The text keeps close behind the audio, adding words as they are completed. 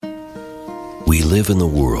We live in the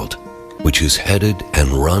world which is headed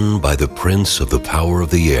and run by the prince of the power of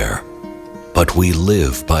the air. But we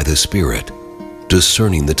live by the Spirit,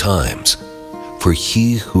 discerning the times. For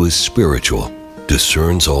he who is spiritual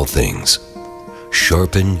discerns all things.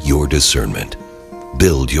 Sharpen your discernment.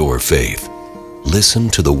 Build your faith. Listen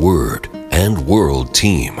to the Word and World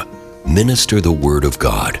Team. Minister the Word of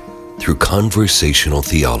God through conversational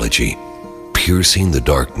theology, piercing the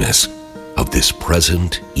darkness of this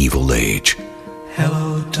present evil age.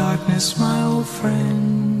 Hello, darkness, my old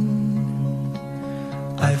friend.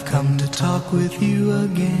 I've come to talk with you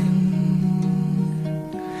again,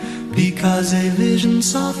 because a vision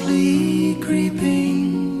softly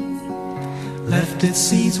creeping left its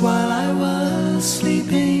seeds while I was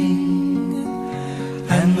sleeping,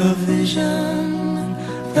 and the vision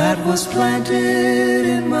that was planted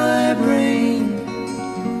in my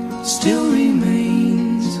brain still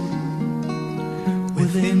remains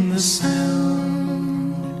within the sound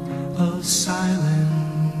of silence.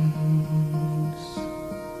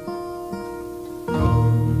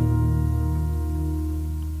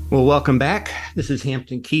 Well, welcome back. This is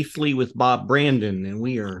Hampton Keithley with Bob Brandon, and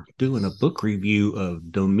we are doing a book review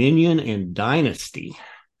of Dominion and Dynasty.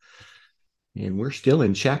 And we're still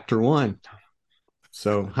in chapter 1.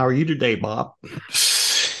 So how are you today, Bob?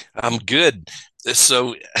 I'm good.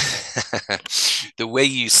 So the way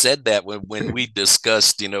you said that when we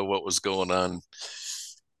discussed, what was going on,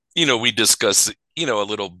 we discussed, a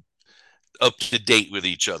little up to date with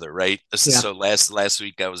each other, right? Yeah. So last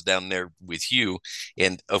week I was down there with you,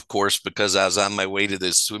 and of course, because I was on my way to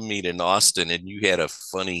this swim meet in Austin, and you had a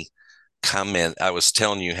funny comment. I was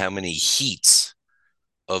telling you how many heats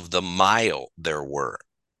of the mile there were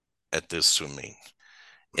at this swimming,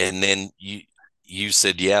 and then you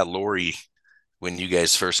said, yeah, Lori, when you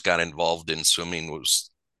guys first got involved in swimming, was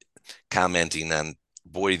commenting on,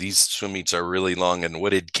 boy, these swim meets are really long. And what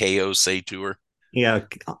did KO say to her? Yeah.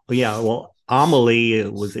 Well, Amelie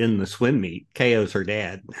was in the swim meet. KO's her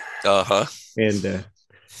dad. And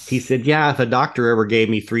he said, yeah, if a doctor ever gave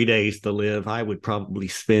me 3 days to live, I would probably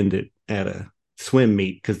spend it at a swim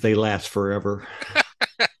meet because they last forever.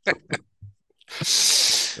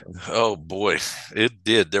 Oh boy, it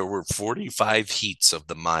did. There were 45 heats of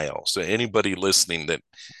the mile. So anybody listening that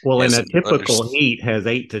and a typical heat has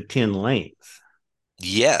 8 to 10 lengths.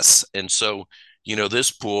 Yes. And so,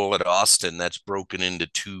 this pool at Austin, that's broken into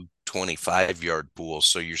 2 25-yard pools.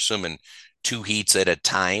 So you're swimming 2 heats at a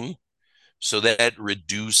time. So that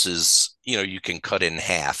reduces, you can cut in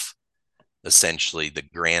half, essentially, the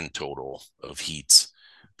grand total of heats.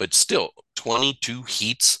 But still, 22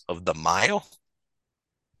 heats of the mile?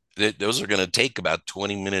 Those are going to take about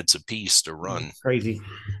 20 minutes apiece to run. Crazy.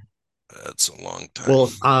 That's a long time.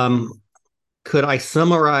 Well, could I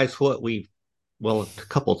summarize a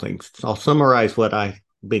couple things. I'll summarize what I've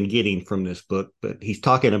been getting from this book, but he's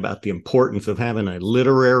talking about the importance of having a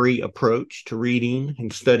literary approach to reading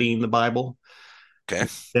and studying the Bible. Okay.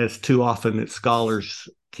 There's too often that scholars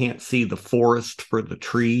can't see the forest for the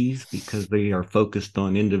trees because they are focused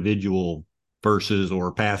on individual verses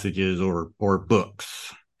or passages or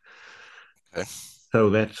books. Okay. So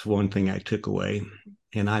that's one thing I took away.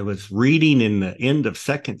 And I was reading in the end of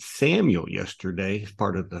 2 Samuel yesterday, as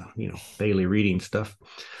part of the daily reading stuff.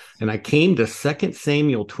 And I came to 2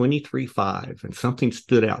 Samuel 23:5, and something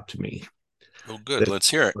stood out to me. Oh, good. Let's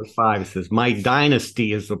hear it. Verse 5 says, my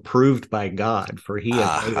dynasty is approved by God, for he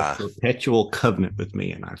has made a perpetual covenant with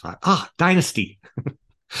me. And I thought, dynasty.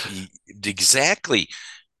 Exactly.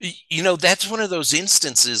 That's one of those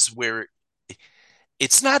instances where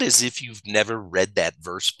it's not as if you've never read that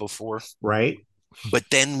verse before. Right. But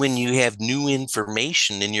then when you have new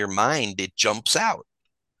information in your mind, it jumps out.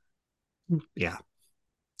 Yeah.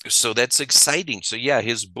 So that's exciting. So yeah,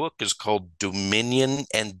 his book is called Dominion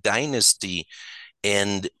and Dynasty.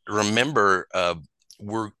 And remember,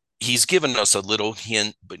 he's given us a little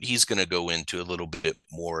hint, but he's going to go into a little bit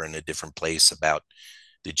more in a different place about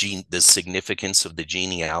the significance of the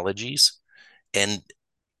genealogies. And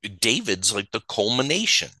David's like the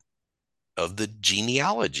culmination of the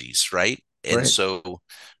genealogies, right? And so,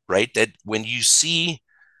 that when you see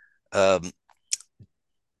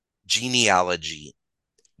genealogy,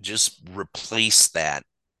 just replace that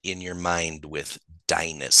in your mind with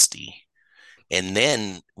dynasty. And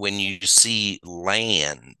then when you see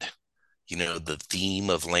land, the theme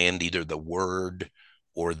of land, either the word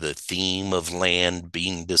or the theme of land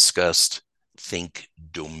being discussed, think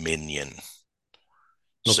dominion.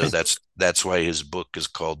 Okay. So that's why his book is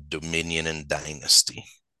called Dominion and Dynasty.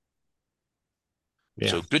 Yeah.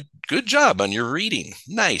 So good job on your reading.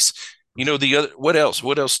 Nice. What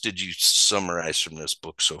else did you summarize from this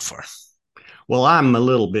book so far? Well, I'm a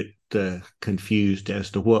little bit confused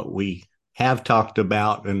as to what we have talked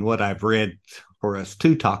about and what I've read for us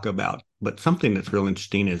to talk about. But something that's real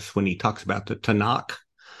interesting is when he talks about the Tanakh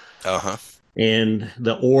and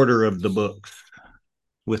the order of the books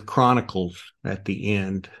with Chronicles at the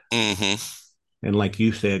end. And like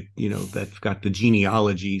you said, that's got the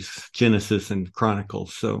genealogies, Genesis and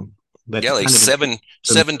Chronicles. So that's like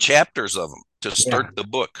seven chapters of them to start the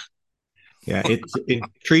book. Yeah, it's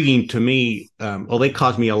intriguing to me. Well, they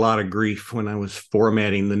caused me a lot of grief when I was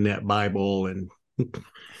formatting the Net Bible and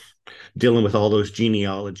dealing with all those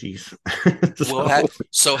genealogies. So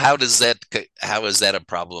how is that a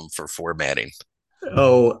problem for formatting?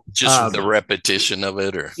 Oh, just the repetition of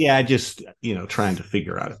it, or just trying to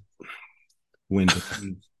figure out when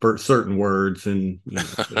to for certain words and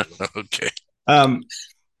okay.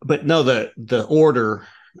 But no, the order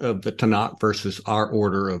of the Tanakh versus our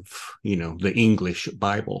order of the English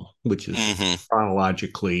Bible, which is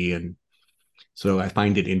chronologically, and so I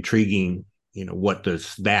find it intriguing. What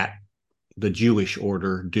does the Jewish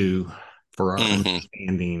order do for our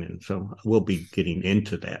understanding? And so we'll be getting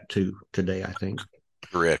into that too today, I think.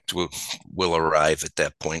 Correct. We'll arrive at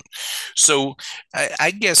that point. So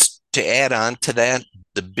I guess to add on to that,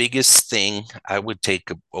 the biggest thing I would take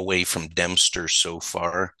away from Dempster so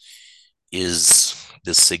far is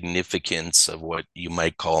the significance of what you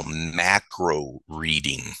might call macro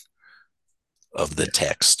reading of the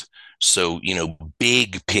text. So,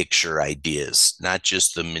 big picture ideas, not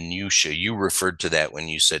just the minutia. You referred to that when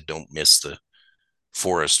you said don't miss the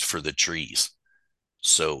forest for the trees.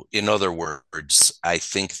 So, in other words, I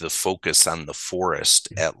think the focus on the forest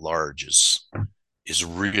at large is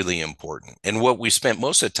really important. And what we spent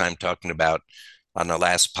most of the time talking about on the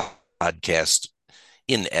last podcast,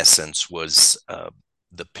 in essence, was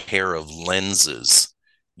the pair of lenses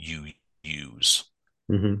you use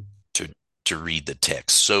to read the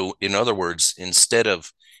text. So, in other words,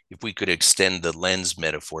 if we could extend the lens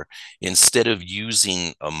metaphor, instead of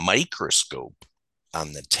using a microscope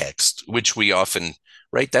on the text, which we often,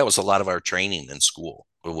 right? That was a lot of our training in school.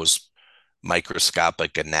 It was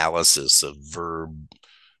microscopic analysis of verbs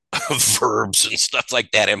and stuff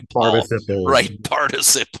like that, and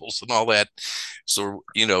participles and all that. So,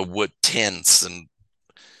 what tense and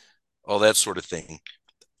all that sort of thing.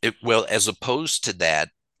 Well, as opposed to that,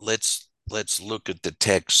 let's look at the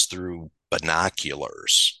text through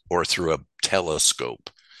binoculars or through a telescope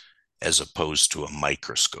as opposed to a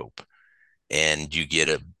microscope. And you get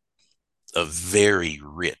a very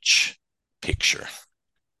rich picture.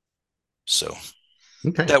 So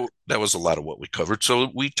that was a lot of what we covered. So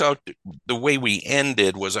we talked, the way we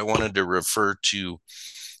ended was I wanted to refer to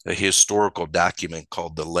a historical document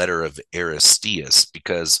called the Letter of Aristeas,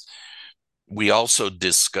 because we also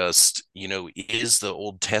discussed, is the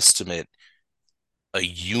Old Testament a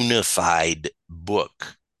unified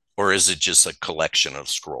book, or is it just a collection of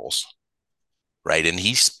scrolls? Right. And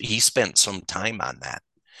he spent some time on that.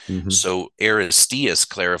 So Aristeas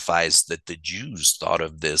clarifies that the Jews thought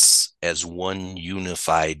of this as one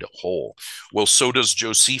unified whole. Well, so does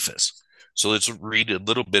Josephus. So let's read a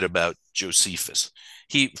little bit about Josephus.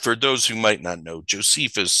 For those who might not know,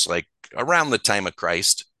 Josephus, like around the time of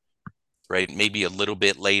Christ, right? Maybe a little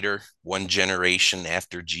bit later, one generation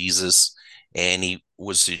after Jesus. And he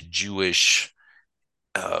was a Jewish,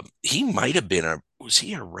 he might have been was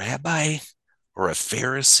he a rabbi or a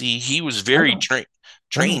Pharisee? He was very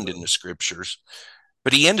trained in the scriptures,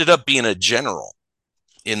 but he ended up being a general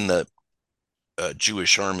in the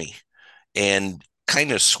Jewish army and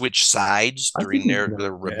kind of switched sides during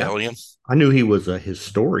the rebellion. I knew he was a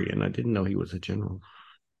historian. I didn't know he was a general.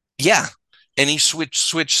 Yeah. And he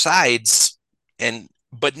switched sides,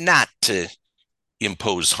 but not to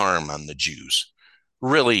impose harm on the Jews.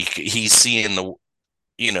 Really, he's seeing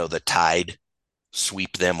the tide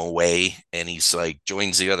sweep them away, and he's like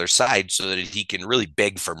joins the other side so that he can really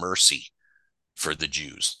beg for mercy for the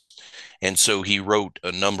Jews. And so he wrote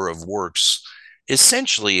a number of works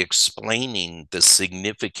essentially explaining the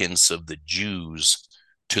significance of the Jews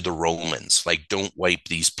to the Romans, like don't wipe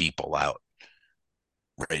these people out.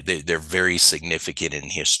 Right? They're very significant in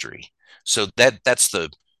history. So that's the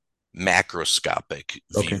macroscopic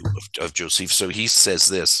view of Joseph. So he says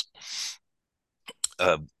this,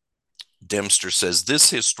 Dempster says,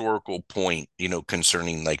 this historical point,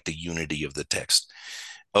 concerning like the unity of the text,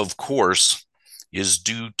 of course, is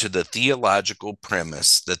due to the theological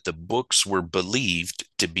premise that the books were believed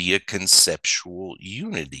to be a conceptual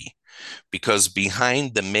unity, because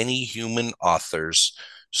behind the many human authors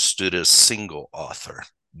stood a single author,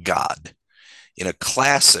 God. In a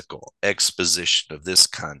classical exposition of this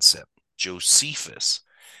concept, Josephus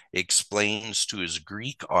explains to his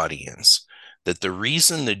Greek audience that the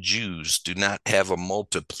reason the Jews do not have a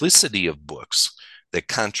multiplicity of books that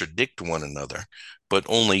contradict one another, but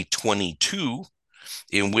only 22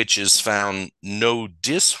 in which is found no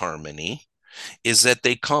disharmony, is that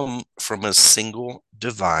they come from a single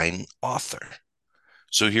divine author.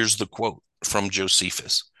 So here's the quote from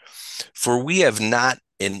Josephus. For we have not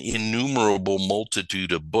an innumerable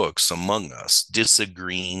multitude of books among us,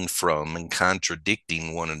 disagreeing from and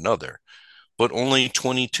contradicting one another, but only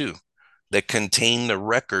 22 that contain the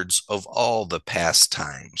records of all the past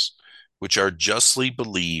times, which are justly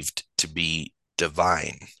believed to be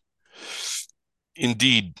divine.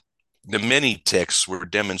 Indeed, the many texts were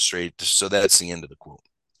demonstrated. So that's the end of the quote.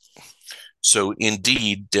 So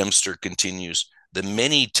indeed, Dempster continues, the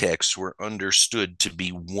many texts were understood to be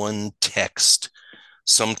one text,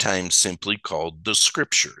 sometimes simply called the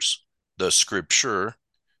scriptures, the scripture,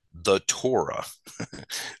 the Torah,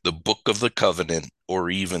 the book of the covenant, or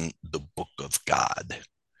even the book of God.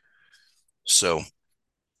 So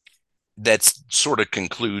that sort of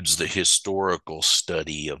concludes the historical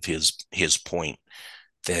study of his point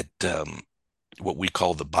that what we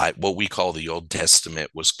call the Old Testament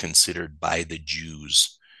was considered by the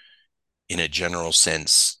Jews in a general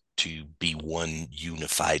sense to be one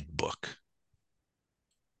unified book.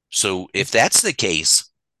 So if that's the case,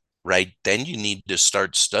 right, then you need to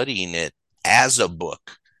start studying it as a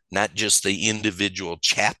book, not just the individual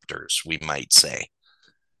chapters, we might say,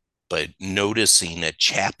 but noticing a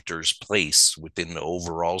chapter's place within the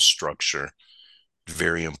overall structure,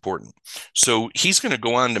 very important. So he's going to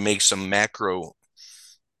go on to make some macro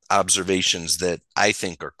observations that I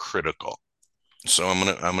think are critical. So I'm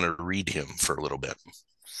going to read him for a little bit.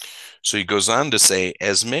 So he goes on to say,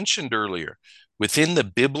 as mentioned earlier, within the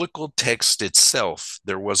biblical text itself,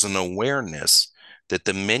 there was an awareness that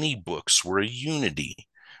the many books were a unity.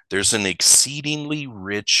 There's an exceedingly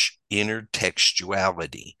rich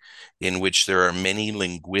intertextuality in which there are many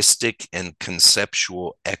linguistic and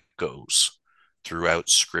conceptual echoes throughout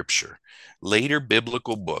Scripture. Later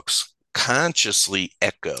biblical books consciously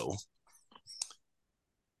echo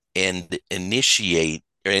and initiate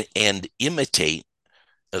and imitate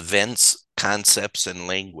events, concepts, and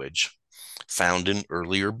language found in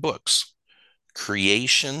earlier books.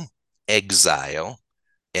 Creation, exile,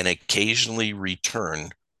 and occasionally return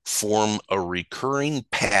form a recurring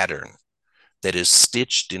pattern that is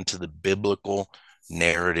stitched into the biblical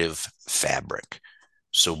narrative fabric.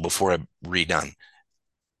 So before I read on,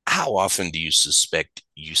 how often do you suspect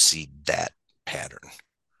you see that pattern?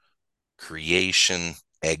 Creation,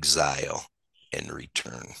 exile, and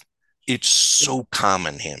return. It's so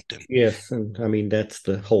common, Hampton. Yes, and I mean that's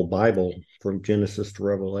the whole Bible from Genesis to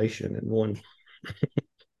Revelation in one.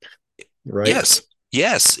 Right?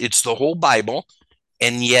 Yes, it's the whole Bible,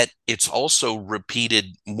 and yet it's also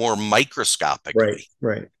repeated more microscopically.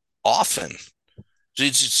 Right. Often.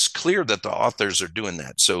 It's clear that the authors are doing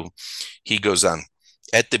that. So he goes on.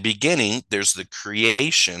 At the beginning, there's the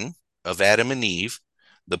creation of Adam and Eve,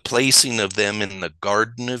 the placing of them in the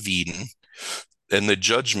Garden of Eden, and the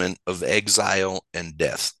judgment of exile and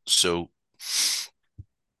death. So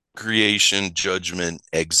creation, judgment,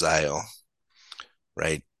 exile,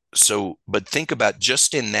 right? So, but think about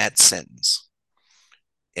just in that sentence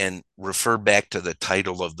and refer back to the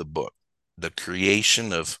title of the book, the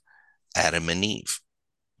creation of Adam and Eve.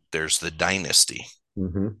 There's the dynasty,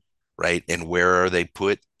 right? And where are they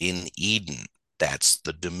put? In Eden. That's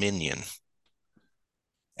the dominion.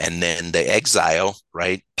 And then the exile,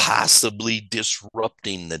 right? Possibly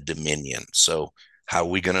disrupting the dominion. So how are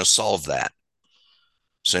we going to solve that?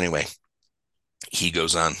 So anyway, he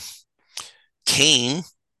goes on. Cain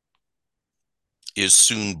is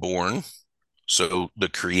soon born. So the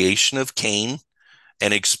creation of Cain,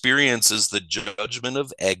 and experiences the judgment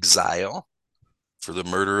of exile for the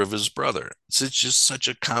murder of his brother. It's just such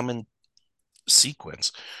a common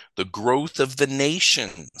sequence. The growth of the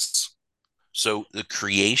nations. So the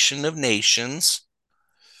creation of nations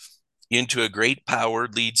into a great power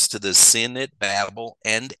leads to the sin at Babel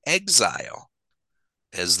and exile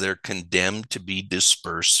as they're condemned to be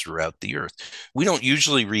dispersed throughout the earth. We don't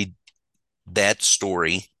usually read that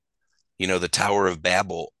story, the Tower of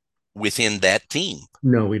Babel, within that theme.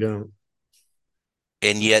 No, we don't.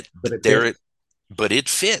 And yet but it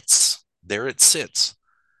fits. There it sits.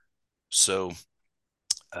 So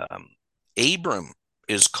Abram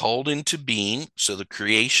is called into being. So the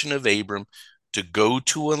creation of Abram to go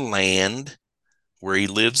to a land where he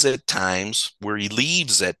leaves at times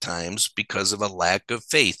because of a lack of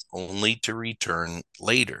faith, only to return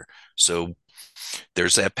later. So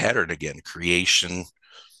there's that pattern again: creation,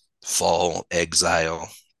 fall, exile,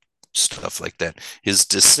 stuff like that. His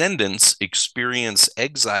descendants experience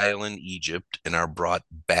exile in Egypt and are brought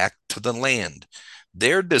back to the land.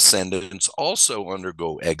 Their descendants also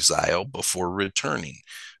undergo exile before returning.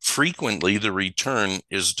 Frequently, the return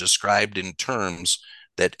is described in terms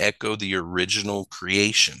that echo the original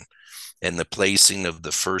creation and the placing of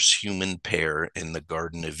the first human pair in the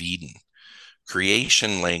Garden of Eden.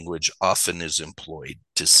 Creation language often is employed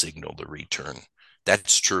to signal the return.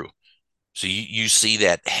 That's true. So you see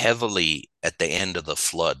that heavily at the end of the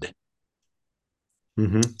flood.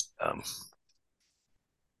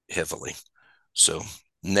 Heavily. So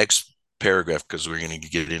next paragraph, because we're going to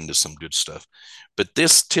get into some good stuff. But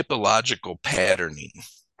this typological patterning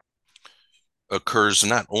occurs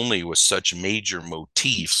not only with such major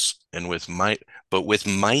motifs but with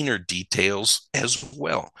minor details as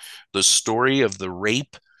well. The story of the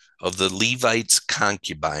rape of the Levite's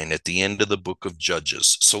concubine at the end of the book of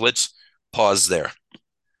Judges. So let's pause there.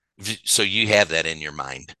 So you have that in your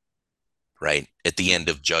mind, right? At the end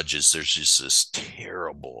of Judges, there's just this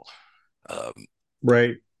terrible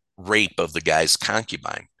rape of the guy's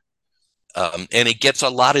concubine. And it gets a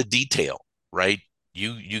lot of detail, right?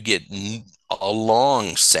 You get a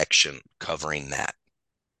long section covering that.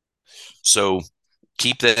 So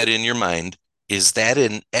keep that in your mind. Is that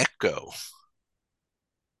an echo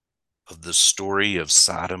of the story of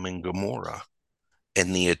Sodom and Gomorrah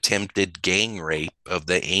and the attempted gang rape of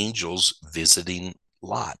the angels visiting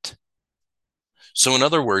Lot? So in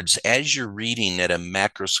other words, as you're reading at a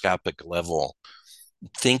macroscopic level,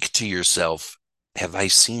 think to yourself, have I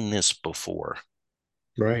seen this before?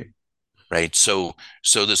 Right. So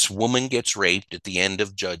this woman gets raped at the end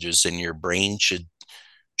of Judges, and your brain should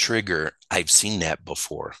trigger, I've seen that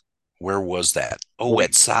before. Where was that? Oh,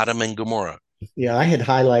 at Sodom and Gomorrah. Yeah, I had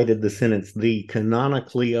highlighted the sentence, the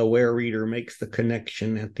canonically aware reader makes the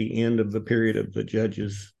connection at the end of the period of the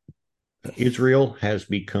Judges. Israel has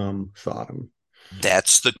become Sodom.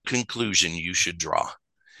 That's the conclusion you should draw.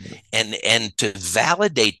 And to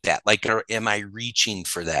validate that, like, am I reaching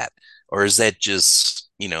for that? Or is that just,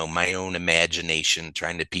 my own imagination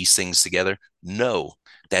trying to piece things together? No,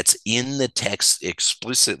 that's in the text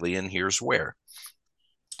explicitly, and here's where.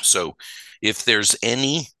 So if there's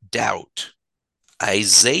any doubt,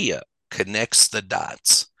 Isaiah connects the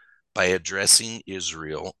dots by addressing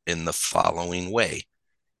Israel in the following way.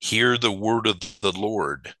 Hear the word of the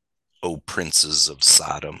Lord, O princes of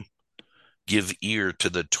Sodom. Give ear to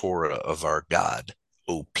the Torah of our God,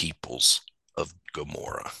 O peoples of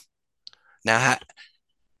Gomorrah. Now,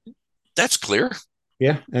 that's clear.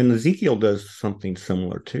 Yeah, and Ezekiel does something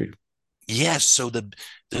similar too. Yes, so the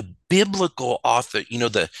biblical author,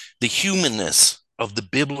 the humanness of the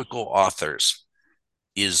biblical authors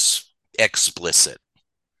is explicit.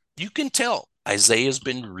 You can tell Isaiah's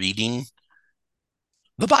been reading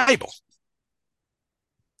the Bible,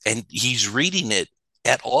 and he's reading it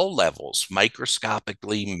at all levels,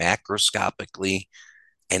 microscopically, macroscopically,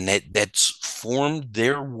 and that's formed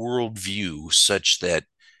their worldview such that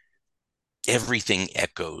everything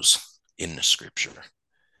echoes in the scripture.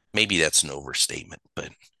 Maybe that's an overstatement, but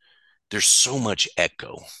there's so much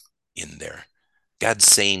echo in there. God's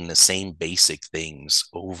saying the same basic things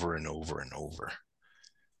over and over and over.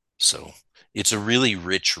 So it's a really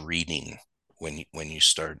rich reading when you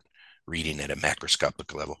start reading at a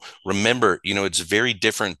macroscopic level. Remember, it's very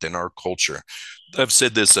different than our culture. I've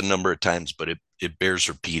said this a number of times, but it bears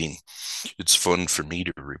repeating. It's fun for me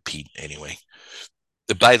to repeat anyway.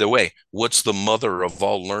 By the way, what's the mother of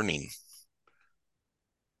all learning?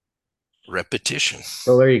 Repetition.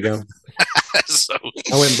 Oh, there you go. So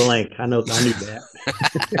I went blank. I knew that.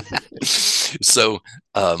 So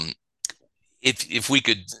if we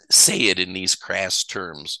could say it in these crass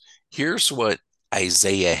terms, here's what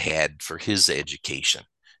Isaiah had for his education.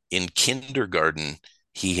 In kindergarten,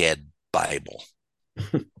 he had Bible.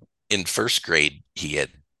 In first grade, he had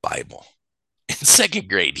Bible. In second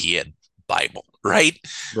grade, he had Bible, right?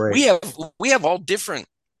 We have all different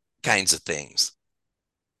kinds of things.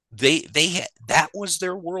 They had, that was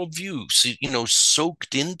their worldview, so,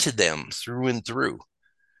 soaked into them through and through.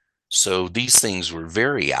 So these things were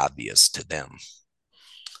very obvious to them.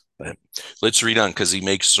 But let's read on, because he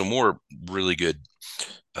makes some more really good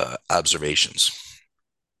observations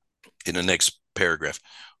in the next paragraph.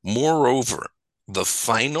 Moreover, the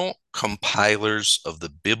final compilers of the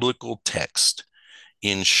biblical text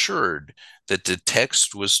ensured that the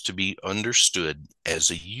text was to be understood as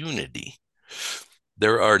a unity.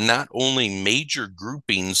 There are not only major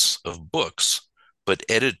groupings of books, but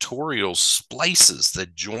editorial splices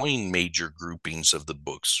that join major groupings of the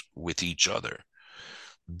books with each other.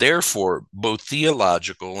 Therefore, both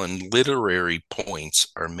theological and literary points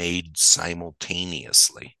are made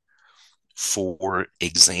simultaneously. For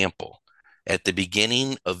example, at the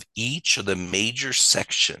beginning of each of the major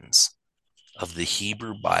sections of the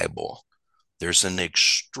Hebrew Bible, there's an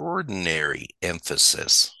extraordinary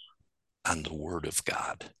emphasis on the Word of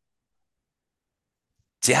God.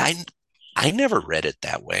 See, I never read it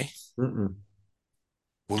that way. Mm-mm.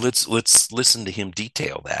 Well, let's listen to him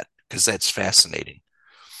detail that, because that's fascinating.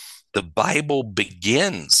 The Bible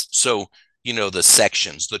begins, so the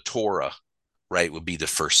sections, the Torah, right, would be the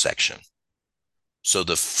first section. So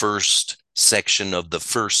the first section of the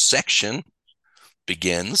first section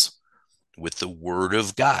begins with the Word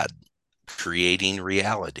of God creating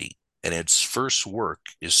reality, and its first work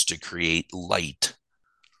is to create light,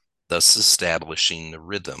 thus establishing the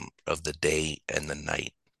rhythm of the day and the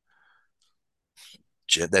night.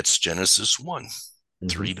 That's Genesis 1,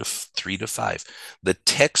 3 to 5. The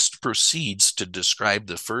text proceeds to describe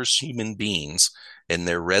the first human beings and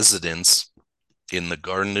their residence in the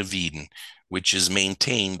Garden of Eden, which is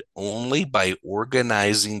maintained only by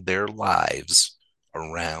organizing their lives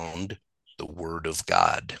around the Word of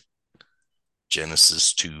God.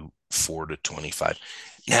 Genesis 2, 4 to 25.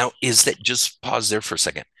 Now, is that, just pause there for a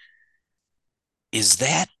second, is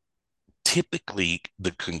that typically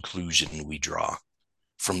the conclusion we draw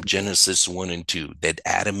from Genesis 1 and 2, that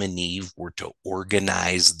Adam and Eve were to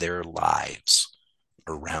organize their lives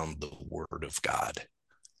around the Word of God?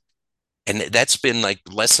 And that's been like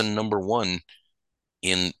lesson number one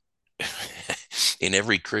in in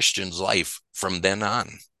every Christian's life from then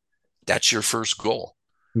on. That's your first goal.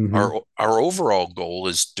 Mm-hmm. Our overall goal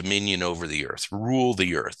is dominion over the earth, rule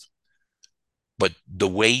the earth. But the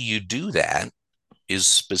way you do that is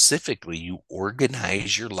specifically you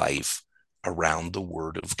organize your life around the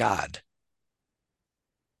Word of God.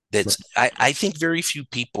 That's I think very few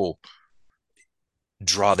people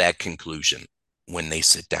draw that conclusion when they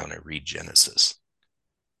sit down and read Genesis,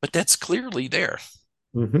 but that's clearly there.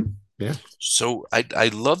 Mm-hmm. Yeah. So I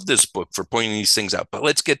love this book for pointing these things out, but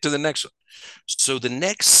let's get to the next one. So the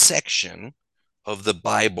next section of the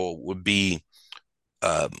Bible would be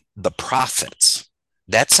the prophets.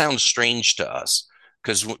 That sounds strange to us,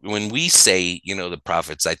 because when we say, the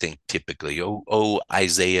prophets, I think typically,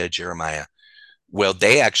 Isaiah, Jeremiah. Well,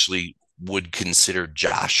 they actually would consider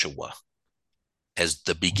Joshua as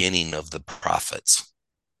the beginning of the prophets.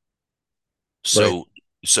 So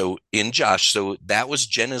in Josh, so that was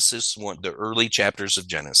Genesis 1, the early chapters of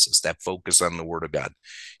Genesis that focus on the Word of God.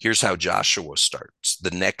 Here's how Joshua starts,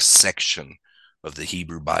 the next section of the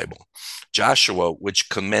Hebrew Bible. Joshua, which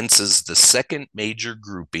commences the second major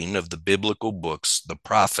grouping of the biblical books, the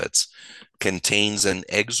prophets, contains an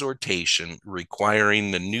exhortation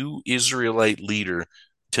requiring the new Israelite leader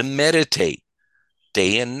to meditate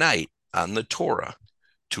day and night on the Torah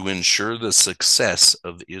to ensure the success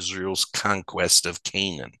of Israel's conquest of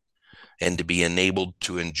Canaan and to be enabled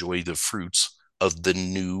to enjoy the fruits of the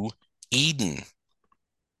new Eden.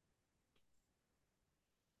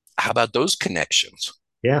 How about those connections?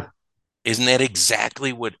 Yeah. Isn't that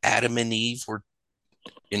exactly what Adam and Eve were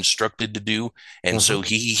instructed to do? And so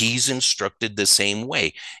he's instructed the same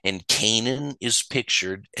way. And Canaan is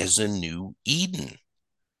pictured as a new Eden.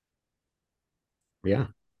 Yeah.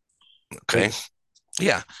 Okay.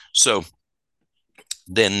 Yeah. So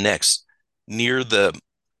then next, near the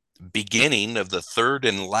beginning of the third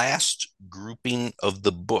and last grouping of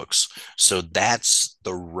the books. So that's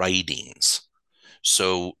the writings.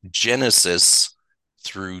 So Genesis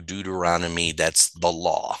through Deuteronomy, that's the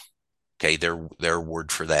law. Okay, their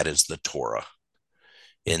word for that is the Torah.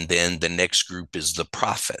 And then the next group is the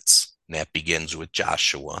prophets. And that begins with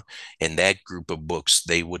Joshua. And that group of books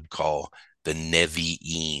they would call the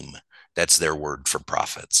Nevi'im. That's their word for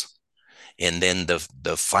prophets. And then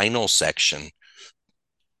the final section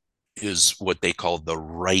is what they call the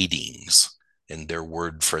writings. And their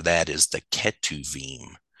word for that is the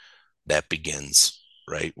Ketuvim. That begins,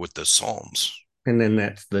 right, with the Psalms. And then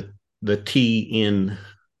that's the T, N,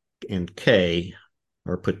 and K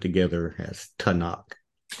are put together as Tanakh.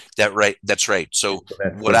 That's right. So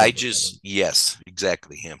what I just, yes,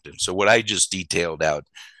 exactly, Hampton. So what I just detailed out,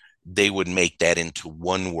 they would make that into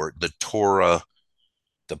one word, the Torah,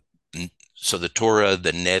 the Torah,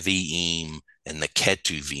 the Nevi'im, and the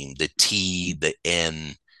Ketuvim, the T, the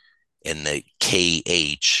N, and the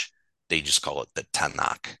KH, they just call it the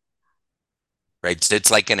Tanakh. Right? So it's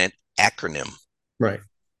like an acronym. Right.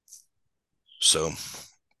 So,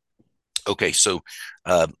 okay, so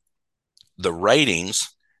the writings,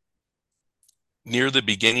 near the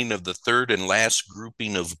beginning of the third and last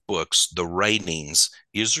grouping of books, the writings,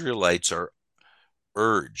 Israelites are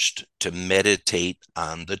urged to meditate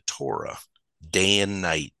on the Torah day and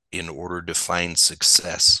night in order to find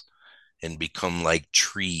success and become like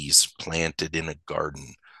trees planted in a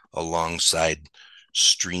garden alongside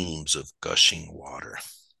streams of gushing water.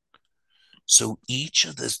 So each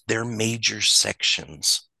of their major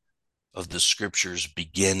sections of the scriptures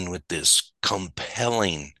begin with this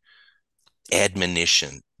compelling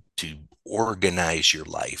admonition to organize your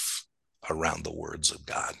life around the words of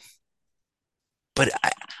God. But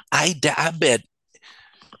I bet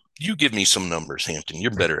you give me some numbers, Hampton.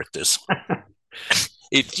 You're better at this.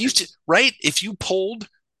 If you polled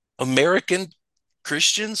American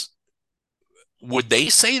Christians, would they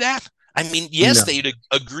say that? I mean, yes, no. They'd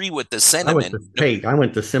agree with the sentiment. I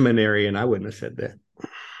went to seminary and I wouldn't have said that.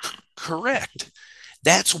 Correct.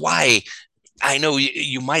 That's why I know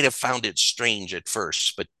you might have found it strange at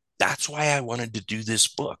first, but that's why I wanted to do this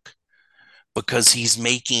book, because he's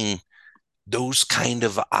making those kind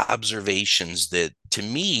of observations that, to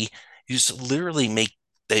me, just literally make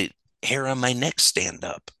the hair on my neck stand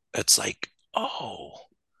up. It's like, oh,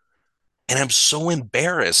 and I'm so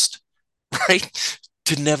embarrassed, right,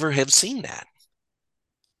 to never have seen that.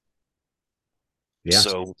 Yeah.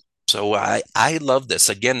 So I love this.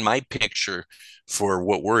 Again, my picture for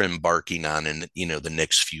what we're embarking on in, the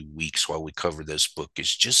next few weeks while we cover this book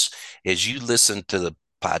is just, as you listen to the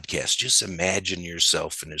podcast, just imagine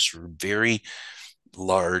yourself in this very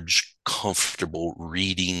large, comfortable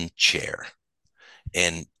reading chair.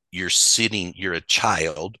 And you're a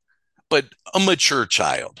child, but a mature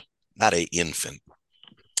child, not an infant.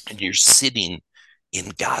 And you're sitting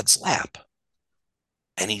in God's lap.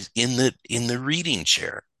 And he's in the reading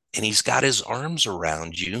chair. And he's got his arms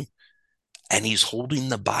around you. And he's holding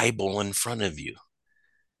the Bible in front of you.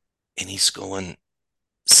 And he's going,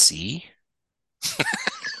 see?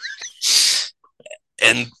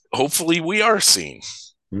 And hopefully we are seeing.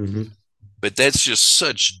 Mm-hmm. But that's just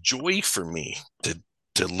such joy for me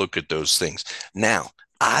to look at those things. Now,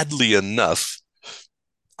 oddly enough,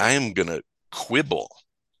 I am going to quibble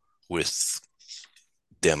with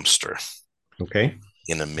Dempster. Okay.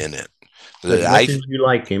 In a minute. As much as you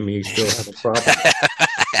like him, you still have a problem.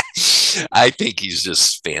 I think he's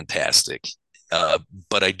just fantastic.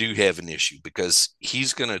 But I do have an issue because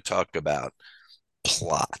he's going to talk about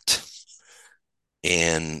plot.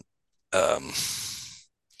 And,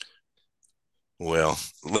 well,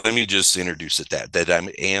 let me just introduce it that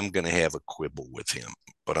I am going to have a quibble with him,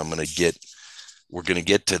 but we're going to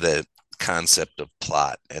get to the concept of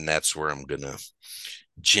plot, and that's where I'm going to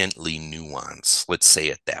gently nuance. Let's say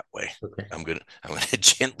it that way. Okay. I'm going to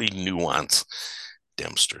gently nuance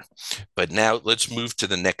Dempster. But now let's move to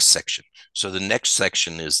the next section. So the next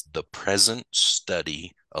section is the present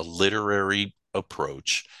study, a literary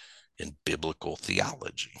approach in biblical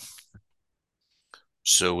theology.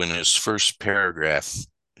 So in his first paragraph,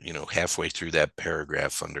 halfway through that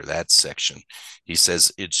paragraph under that section, he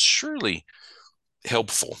says, it's surely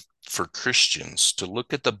helpful for Christians to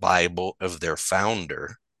look at the Bible of their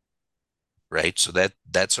founder, right? So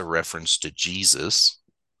that's a reference to Jesus,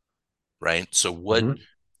 right? So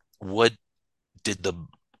what did the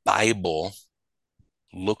Bible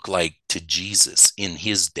look like to Jesus in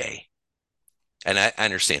his day? And I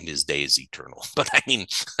understand his day is eternal, but I mean,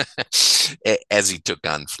 as he took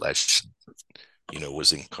on flesh,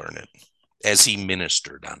 was incarnate, as he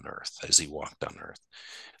ministered on earth, as he walked on earth.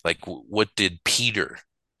 Like, what did Peter,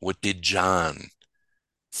 what did John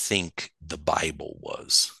think the Bible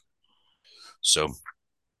was? So,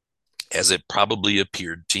 as it probably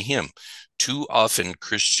appeared to him, too often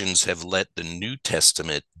Christians have let the New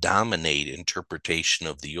Testament dominate interpretation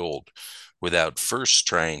of the Old without first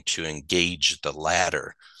trying to engage the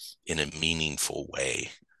latter in a meaningful way.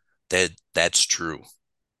 That's true.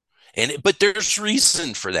 But there's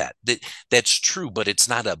reason for that. That's true, but it's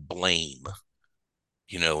not a blame.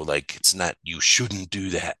 Like, it's not, you shouldn't do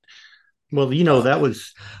that. Well, that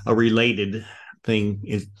was a related thing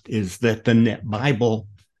is that the Bible,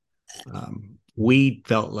 we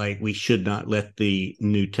felt like we should not let the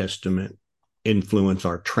New Testament influence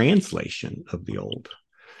our translation of the Old.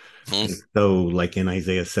 Mm-hmm. So like in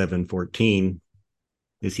Isaiah 7:14,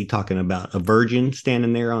 is he talking about a virgin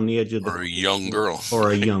standing there on the edge of or a young girl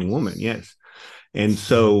or a young woman? Yes. And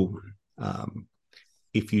so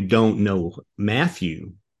if you don't know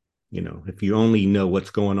Matthew, if you only know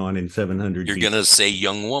what's going on in 700, you're going to say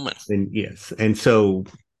young woman. And yes. And so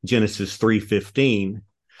Genesis 3:15,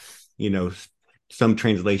 some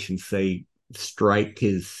translations say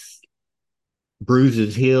bruise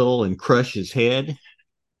his heel and crush his head.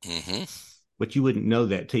 Mm-hmm. But you wouldn't know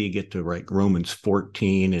that till you get to like Romans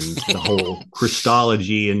 14 and the whole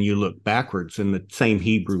Christology, and you look backwards, and the same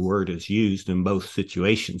Hebrew word is used in both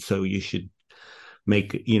situations. So you should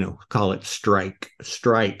call it strike,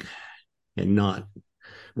 and not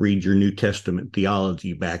read your New Testament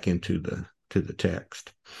theology back into the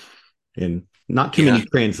text. And not too many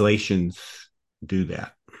translations do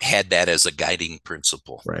that. Had that as a guiding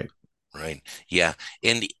principle. Right. Yeah.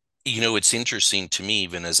 And it's interesting to me,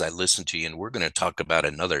 even as I listen to you, and we're going to talk about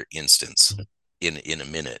another instance in a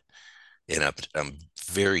minute. And I'm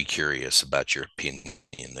very curious about your opinion,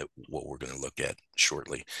 that what we're going to look at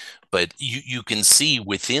shortly. But you can see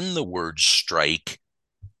within the word strike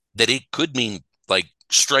that it could mean like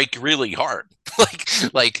strike really hard,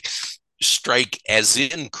 like strike as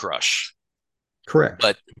in crush. Correct.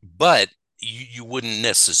 But you wouldn't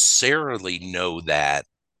necessarily know that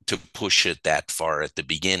to push it that far at the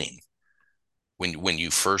beginning when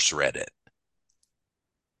you first read it.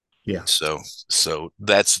 Yeah. So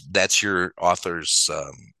that's your author's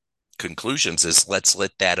conclusions, is let's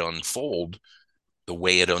let that unfold the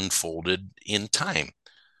way it unfolded in time.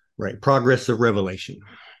 Right. Progressive revelation.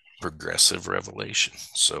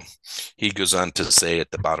 So he goes on to say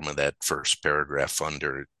at the bottom of that first paragraph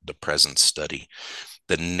under the present study,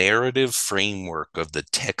 the narrative framework of the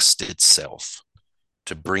text itself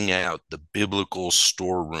to bring out the biblical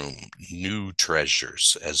storeroom, new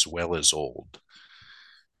treasures as well as old.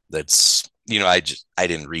 That's, I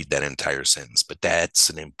didn't read that entire sentence, but that's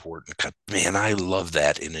an important cut. Man, I love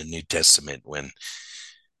that in the New Testament when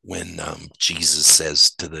Jesus says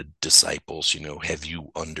to the disciples, have you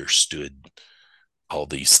understood all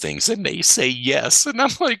these things? And they say yes. And I'm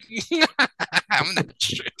like, I'm not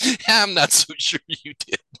sure. I'm not so sure you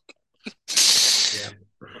did. Yeah.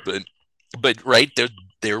 But right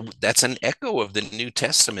there, that's an echo of the New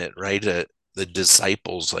Testament, right? The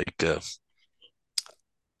disciples, like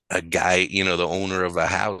a guy, the owner of a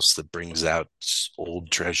house that brings out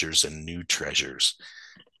old treasures and new treasures.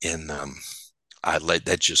 And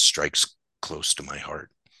that just strikes close to my heart.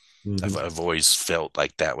 Mm-hmm. I've always felt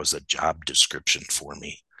like that was a job description for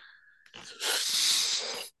me.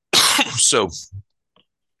 So,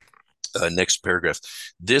 next paragraph.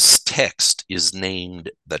 This text is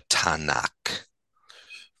named the Tanakh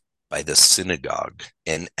by the synagogue,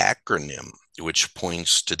 an acronym which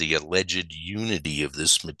points to the alleged unity of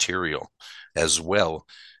this material, as well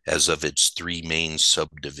as of its three main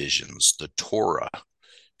subdivisions: the Torah,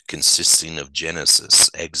 consisting of Genesis,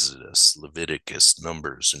 Exodus, Leviticus,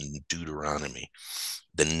 Numbers, and Deuteronomy;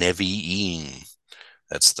 the Nevi'im,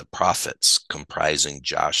 that's the prophets, comprising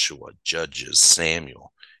Joshua, Judges,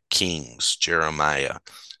 Samuel, Kings, Jeremiah,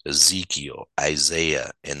 Ezekiel,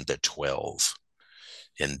 Isaiah, and the 12.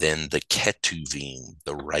 And then the Ketuvim,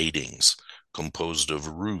 the writings, composed of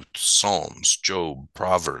Ruth, Psalms, Job,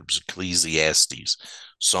 Proverbs, Ecclesiastes,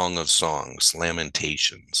 Song of Songs,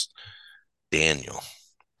 Lamentations, Daniel,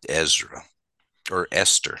 Esther,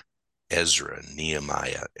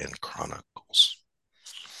 Nehemiah, and Chronicles.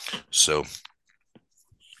 So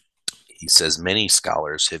he says many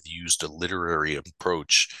scholars have used a literary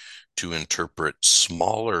approach to interpret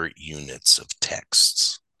smaller units of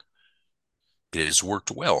texts. It has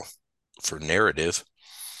worked well for narrative,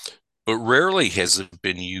 but rarely has it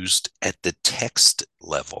been used at the text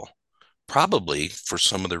level, probably for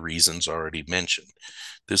some of the reasons already mentioned.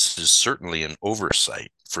 This is certainly an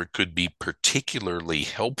oversight, for it could be particularly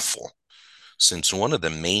helpful, since one of the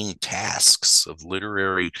main tasks of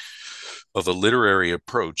a literary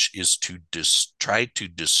approach is to try to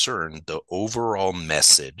discern the overall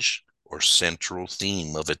message or central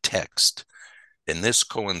theme of a text. And this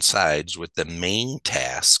coincides with the main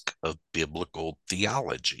task of biblical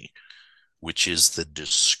theology, which is the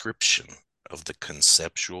description of the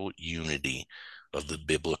conceptual unity of the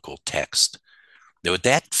biblical text. Now,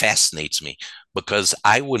 that fascinates me, because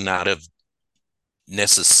I would not have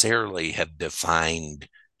necessarily have defined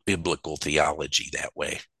biblical theology that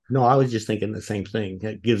way. No, I was just thinking the same thing.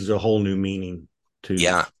 It gives a whole new meaning to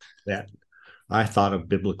that. I thought of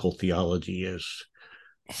biblical theology as,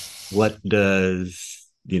 what does,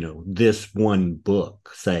 this one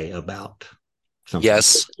book say about something?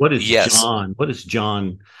 Yes. What does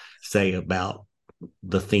John say about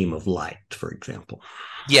the theme of light, for example?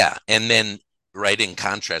 Yeah. And then right in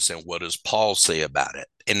contrast, and what does Paul say about it?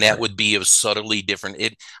 And that would be a subtly different.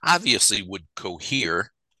 It obviously would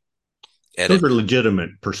cohere. Those are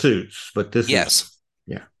legitimate pursuits, but this is.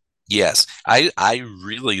 Yes, I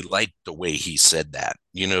really like the way he said that.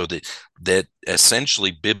 That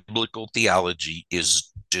essentially biblical theology is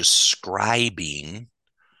describing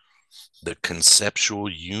the conceptual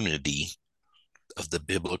unity of the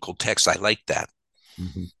biblical text. I like that.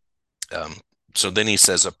 Mm-hmm. So then he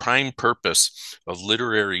says, a prime purpose of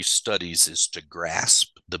literary studies is to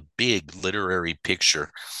grasp the big literary picture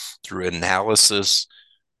through analysis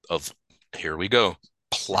of, here we go,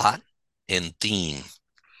 plot and theme.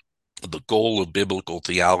 The goal of biblical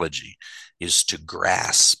theology is to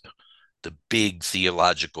grasp the big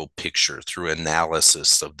theological picture through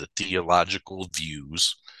analysis of the theological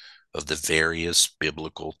views of the various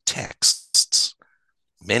biblical texts.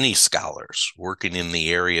 Many scholars working in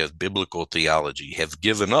the area of biblical theology have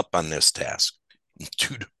given up on this task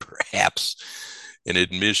due to perhaps an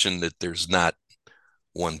admission that there's not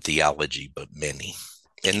one theology but many.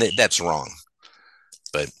 And that's wrong.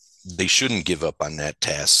 But they shouldn't give up on that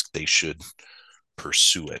task. They should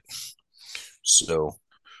pursue it. So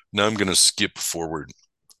now I'm going to skip forward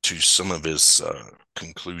to some of his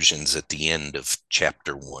conclusions at the end of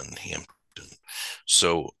chapter 1, Hampton.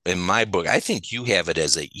 So in my book, I think you have it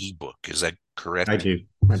as an ebook. Is that correct? I do.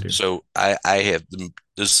 So I have,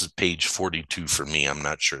 this is page 42 for me. I'm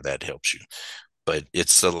not sure that helps you, but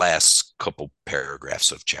it's the last couple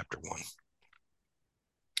paragraphs of chapter 1.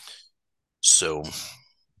 So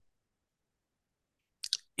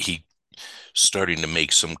he starting to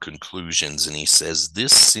make some conclusions, and he says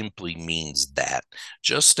this simply means that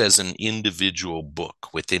just as an individual book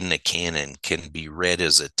within the canon can be read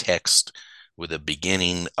as a text with a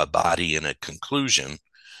beginning, a body, and a conclusion,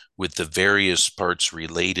 with the various parts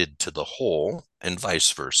related to the whole, and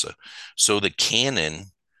vice versa, so the canon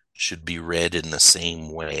should be read in the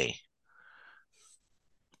same way.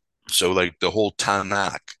 So like the whole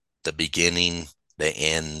Tanakh, the beginning, the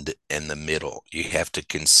end, and the middle, you have to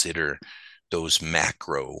consider those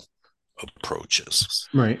macro approaches.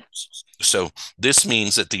 Right. So this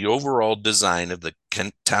means that the overall design of the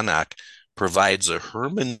Tanakh provides a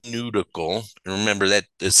hermeneutical, remember that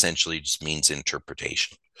essentially just means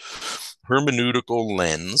interpretation, hermeneutical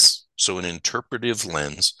lens, so an interpretive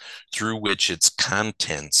lens through which its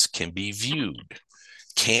contents can be viewed.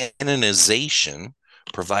 Canonization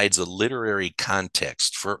provides a literary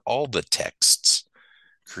context for all the texts,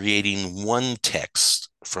 creating one text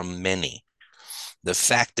from many. The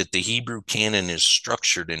fact that the Hebrew canon is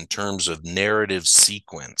structured in terms of narrative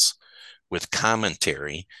sequence with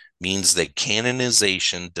commentary means that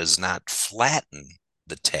canonization does not flatten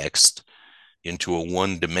the text into a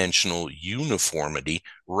one-dimensional uniformity.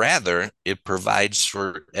 Rather, it provides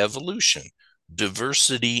for evolution,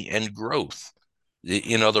 diversity, and growth.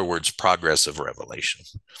 In other words, progressive revelation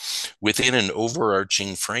within an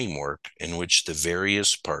overarching framework in which the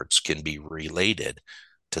various parts can be related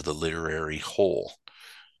to the literary whole.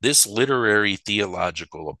 This literary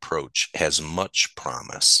theological approach has much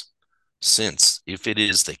promise, since if it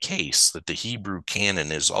is the case that the Hebrew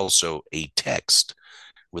canon is also a text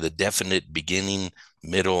with a definite beginning,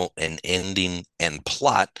 middle, and ending and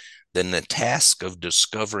plot, then the task of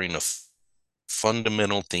discovering a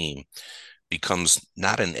fundamental theme becomes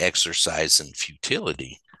not an exercise in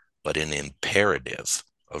futility, but an imperative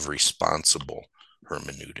of responsible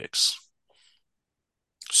hermeneutics.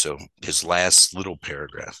 So his last little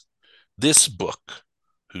paragraph, this book,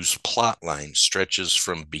 whose plot line stretches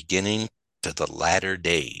from beginning to the latter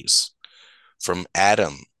days, from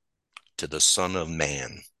Adam to the Son of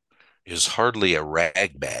Man, is hardly a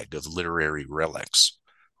ragbag of literary relics.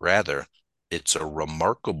 Rather, it's a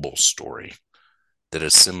remarkable story that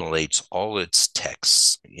assimilates all its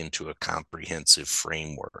texts into a comprehensive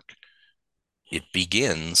framework. It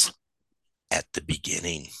begins at the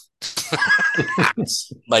beginning.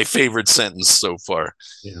 My favorite sentence so far.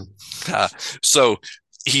 Yeah. So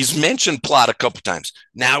he's mentioned plot a couple times.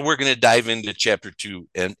 Now we're going to dive into chapter 2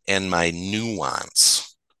 and my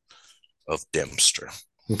nuance of Dempster.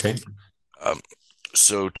 Okay.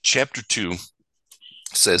 So chapter 2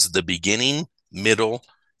 says the beginning, middle,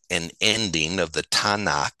 and ending of the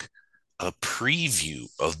Tanakh, a preview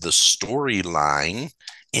of the storyline,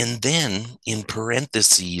 and then in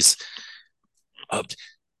parentheses,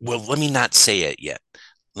 well, let me not say it yet.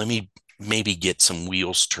 Let me maybe get some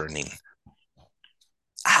wheels turning.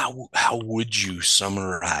 How would you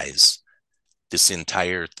summarize this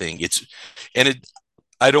entire thing?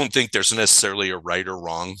 I don't think there's necessarily a right or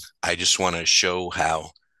wrong. I just want to show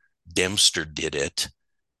how Dempster did it.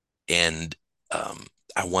 And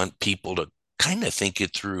I want people to kind of think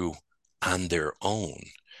it through on their own.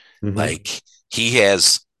 Mm-hmm. Like he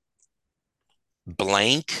has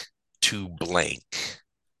blank to blank,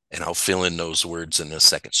 and I'll fill in those words in a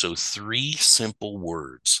second. So 3 simple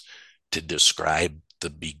words to describe the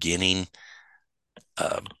beginning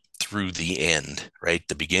through the end, right?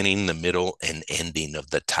 The beginning, the middle, and ending of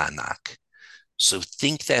the Tanakh. So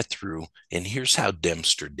think that through. And here's how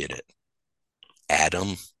Dempster did it.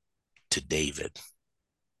 Adam to David.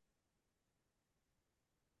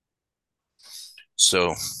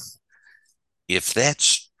 So if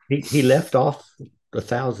that's... He left off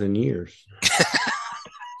 1,000 years.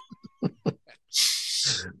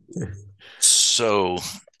 So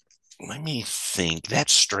let me think. That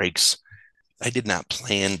strikes... I did not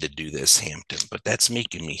plan to do this, Hampton, but that's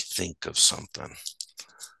making me think of something.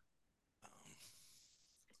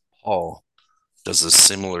 Paul does a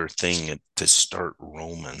similar thing to start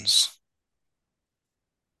Romans.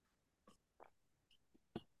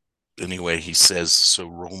 Anyway, he says, so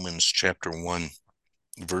Romans chapter 1,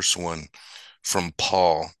 verse 1, from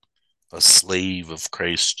Paul, a slave of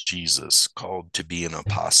Christ Jesus, called to be an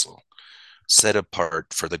apostle, set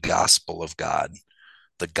apart for the gospel of God,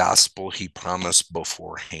 the gospel he promised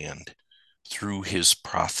beforehand through his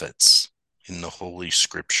prophets in the Holy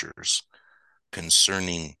Scriptures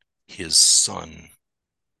concerning his son,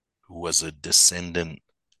 who was a descendant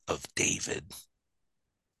of David.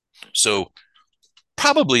 So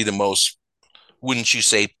probably the most, wouldn't you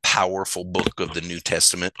say, powerful book of the New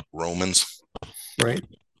Testament, Romans? Right.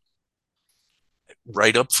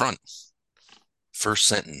 Right up front, first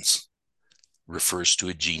sentence refers to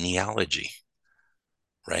a genealogy,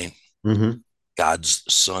 right? Mm-hmm. God's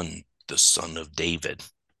son, the son of David.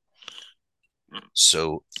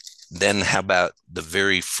 So then how about the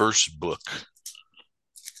very first book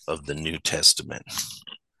of the New Testament?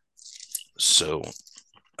 So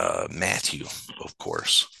Matthew, of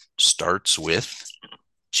course, starts with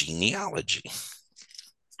genealogy.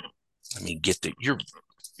 I mean, get the your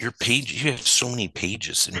page. You have so many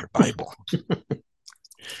pages in your Bible.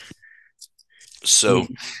 So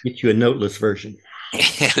get you a noteless version.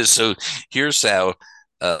 So here's how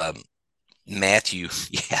Matthew,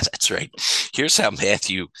 yeah, that's right. Here's how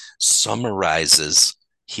Matthew summarizes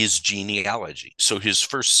his genealogy. So his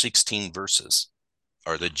first 16 verses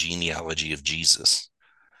are the genealogy of Jesus.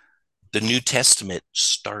 The New Testament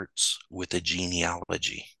starts with a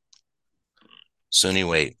genealogy. So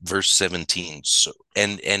anyway, verse 17. So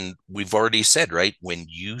and we've already said, right? When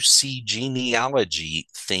you see genealogy,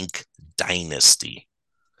 think dynasty.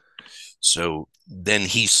 So then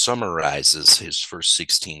he summarizes his first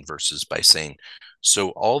 16 verses by saying, so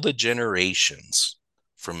all the generations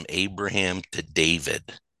from Abraham to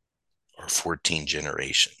David are 14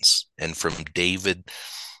 generations. And from David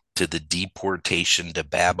to the deportation to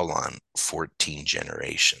Babylon, 14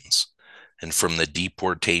 generations. And from the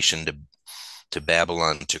deportation to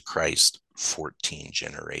Babylon to Christ, 14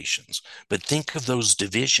 generations. But think of those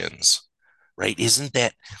divisions, right? Isn't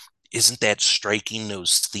that striking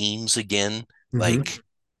those themes again? Mm-hmm. Like,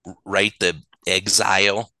 right, the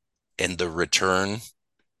exile and the return,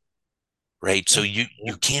 right? So you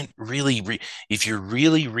can't really if you're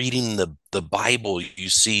really reading the Bible, you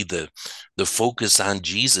see the focus on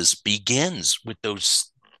Jesus begins with those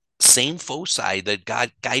same foci that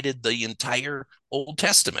God guided the entire Old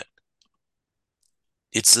Testament.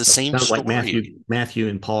 It's the same story. Like Matthew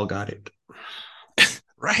and Paul got it.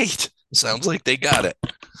 Right. Sounds like they got it.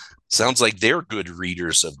 Sounds like they're good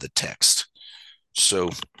readers of the text. So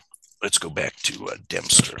let's go back to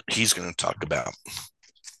Dempster. He's going to talk about,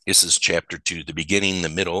 this is chapter 2, the beginning, the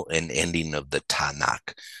middle, and ending of the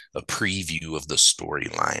Tanakh, a preview of the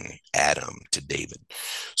storyline, Adam to David.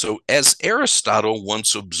 So as Aristotle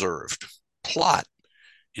once observed, plot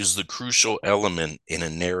is the crucial element in a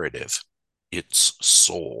narrative, its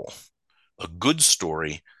soul. A good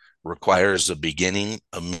story requires a beginning,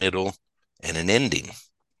 a middle, and an ending,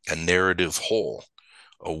 a narrative whole.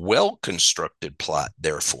 A well-constructed plot,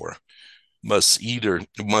 therefore, must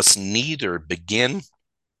neither begin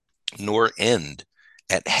nor end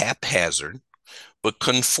at haphazard, but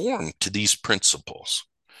conform to these principles.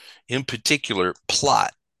 In particular,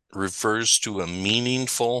 plot refers to a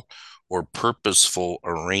meaningful or purposeful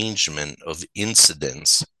arrangement of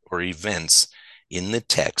incidents or events in the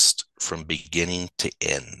text from beginning to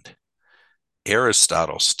end.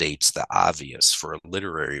 Aristotle states the obvious for a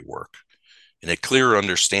literary work, and a clear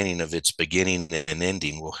understanding of its beginning and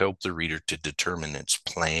ending will help the reader to determine its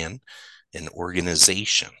plan and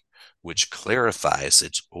organization, which clarifies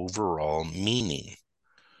its overall meaning.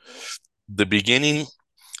 The beginning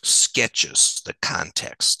sketches the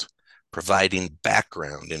context, providing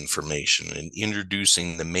background information and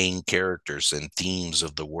introducing the main characters and themes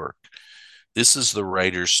of the work. This is the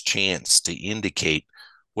writer's chance to indicate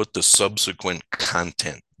what the subsequent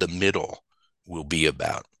content, the middle, will be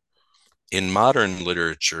about. In modern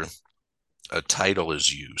literature, a title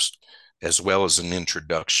is used as well as an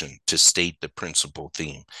introduction to state the principal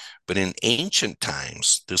theme. But in ancient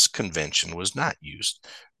times, this convention was not used.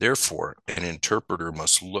 Therefore, an interpreter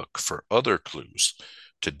must look for other clues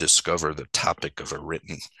to discover the topic of a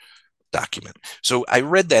written document. So I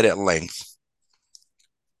read that at length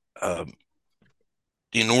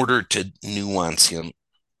in order to nuance him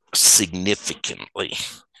significantly.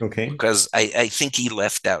 Okay. Because I think he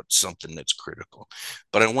left out something that's critical.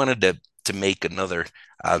 But I wanted to make another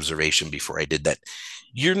observation before I did that.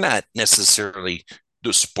 You're not necessarily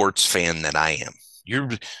the sports fan that I am.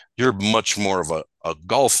 You're much more of a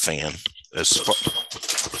golf fan as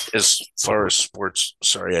far as sports.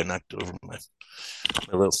 Sorry, I knocked over my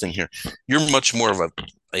little thing here. You're much more of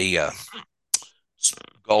a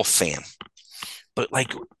golf fan. But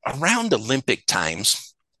like around Olympic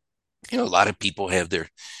times, a lot of people have their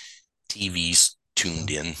TVs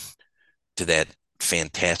tuned in to that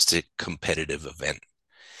fantastic competitive event.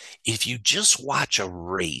 If you just watch a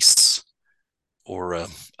race or a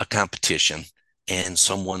competition and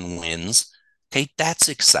someone wins, okay, that's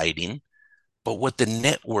exciting. But what the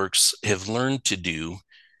networks have learned to do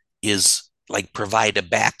is like provide a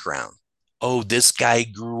background. Oh, this guy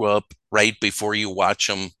grew up right before you watch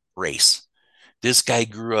him race. This guy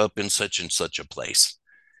grew up in such and such a place.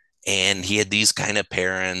 And he had these kind of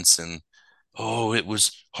parents, and it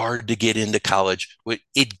was hard to get into college.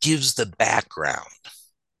 It gives the background.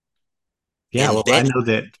 Yeah, and well, I know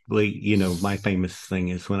that, my famous thing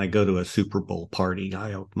is when I go to a Super Bowl party,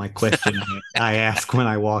 my question I ask when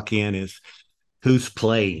I walk in is, who's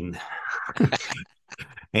playing?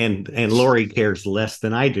 and Lori cares less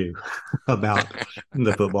than I do about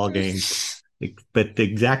the football game. But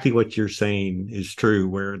exactly what you're saying is true,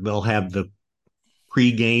 where they'll have the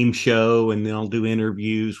pre-game show and they'll do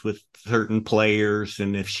interviews with certain players.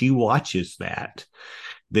 And if she watches that,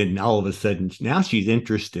 then all of a sudden now she's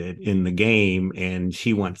interested in the game and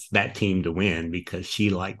she wants that team to win because she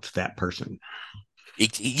likes that person.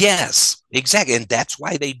 Yes, exactly. And that's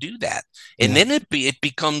why they do that. And then it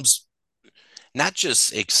becomes not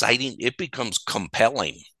just exciting, it becomes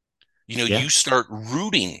compelling. You start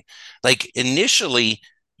rooting. Like initially,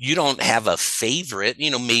 you don't have a favorite,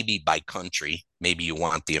 maybe by country, maybe you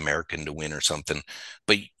want the American to win or something,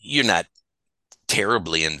 but you're not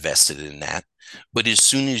terribly invested in that. But as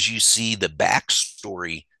soon as you see the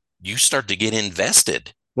backstory, you start to get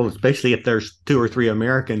invested. Well, especially if there's 2 or 3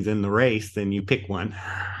 Americans in the race, then you pick one.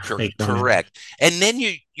 Correct. And then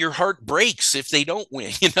your heart breaks if they don't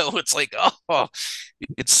win. It's like,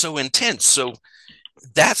 it's so intense. So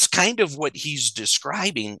that's kind of what he's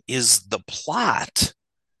describing is the plot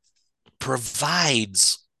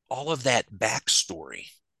provides all of that backstory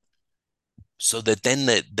so that then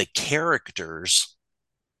the characters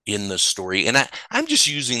in the story, and I'm just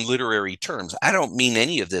using literary terms. I don't mean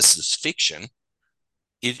any of this is fiction.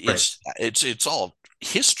 It's all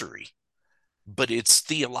history, but it's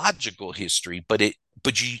theological history,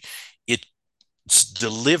 it's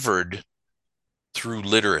delivered through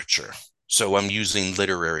literature. So I'm using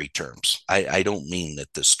literary terms. I don't mean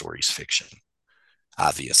that this story's fiction,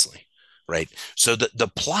 obviously, right? So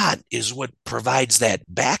the plot is what provides that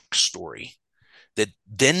backstory that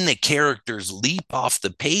then the characters leap off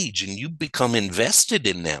the page and you become invested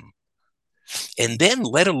in them. And then,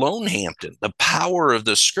 let alone Hampton, the power of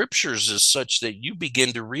the scriptures is such that you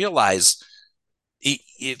begin to realize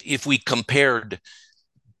if we compared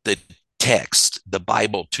the text, the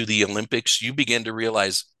Bible, to the Olympics, you begin to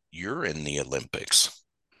realize you're in the Olympics.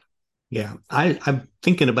 Yeah, I'm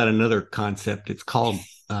thinking about another concept. It's called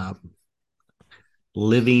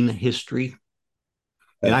living history.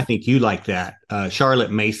 And I think you like that.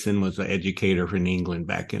 Charlotte Mason was an educator in England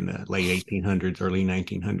back in the late 1800s, early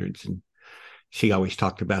 1900s. And she always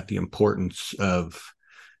talked about the importance of,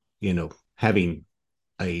 having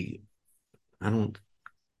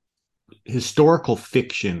historical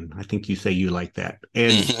fiction. I think you say you like that.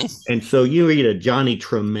 And so you read a Johnny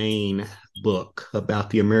Tremain book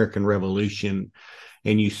about the American Revolution,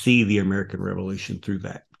 and you see the American Revolution through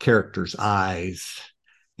that character's eyes,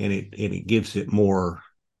 and it gives it more.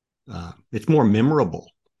 It's more memorable,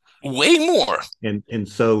 way more. And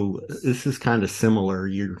so this is kind of similar.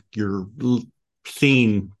 You're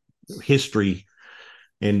seeing history,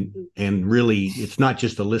 and really, it's not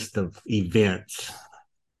just a list of events.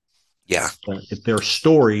 Yeah, if there are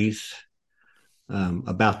stories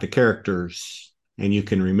about the characters, and you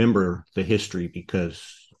can remember the history because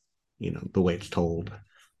the way it's told.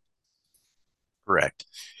 Correct.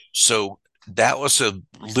 So that was a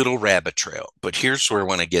little rabbit trail, but here's where I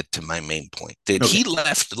want to get to my main point that he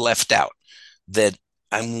left out, that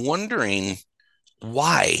I'm wondering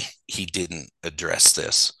why he didn't address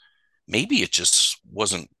this. maybe it just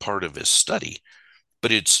wasn't part of his study,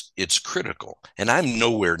 but it's critical. And I'm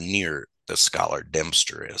nowhere near the scholar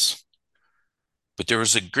Dempster is. But there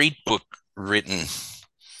was a great book written,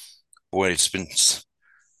 boy, it's been,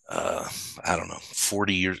 I don't know,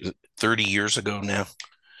 40 years, 30 years ago now.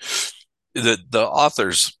 The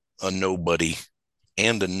author's a nobody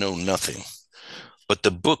and a know nothing, but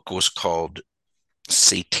the book was called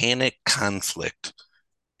Satanic Conflict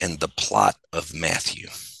and the Plot of Matthew.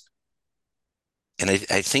 And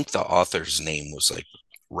I think the author's name was like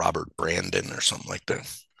Robert Brandon or something like that.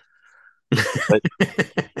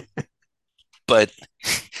 But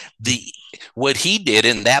what he did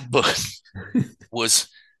in that book was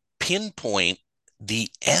pinpoint the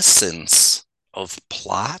essence of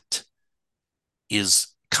plot is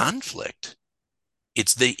conflict.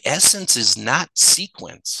 It's the essence is not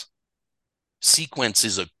sequence. Sequence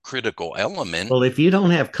is a critical element. Well, if you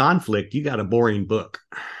don't have conflict, you got a boring book.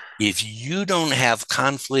 If you don't have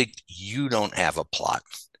conflict, you don't have a plot.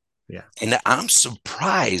 Yeah. And I'm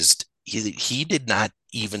surprised he did not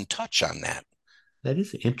even touch on that. That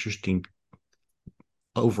is an interesting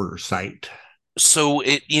oversight. So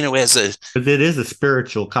it, as because it is a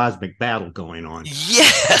spiritual cosmic battle going on.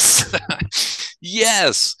 Yes.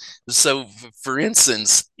 Yes. So for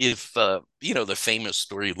instance, if, the famous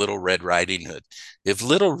story, Little Red Riding Hood, if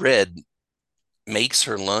Little Red makes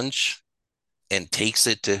her lunch and takes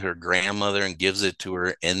it to her grandmother and gives it to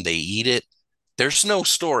her and they eat it, there's no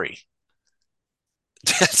story.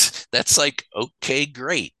 That's like, okay,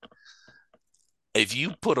 great. If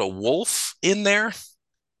you put a wolf in there,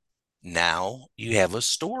 now you have a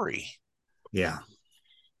story. Yeah.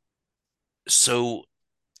 So.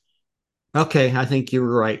 Okay, I think you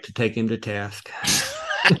were right to take him to task.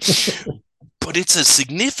 But it's a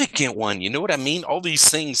significant one. You know what I mean? All these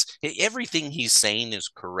things, everything he's saying is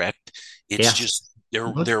correct. It's just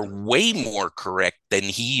they're way more correct than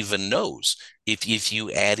he even knows if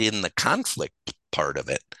you add in the conflict part of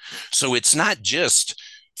it. So it's not just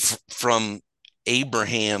from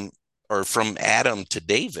Abraham or from Adam to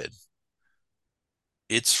David.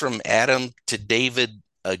 It's from Adam to David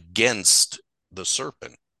against the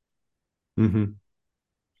serpent. Mm-hmm.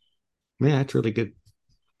 Yeah, that's really good.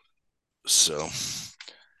 So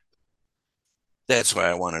that's why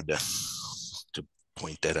I wanted to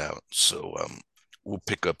point that out. So we'll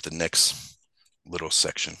pick up the next little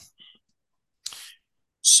section.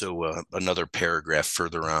 So another paragraph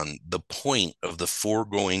further on, the point of the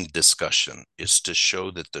foregoing discussion is to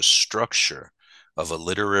show that the structure of a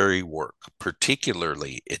literary work,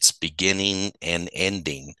 particularly its beginning and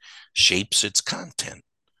ending, shapes its content.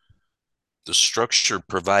 The structure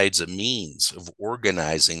provides a means of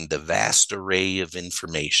organizing the vast array of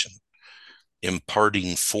information,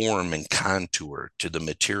 imparting form and contour to the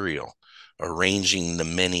material, arranging the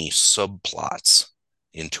many subplots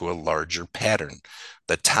into a larger pattern.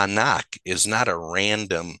 The Tanakh is not a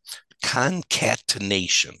random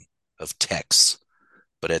concatenation of texts,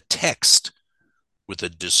 but a text with a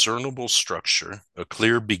discernible structure, a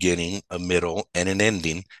clear beginning, a middle, and an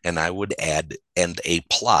ending, and I would add, and a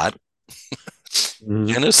plot. Mm-hmm.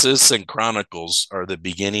 Genesis and Chronicles are the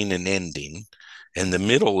beginning and ending, and the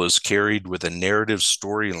middle is carried with a narrative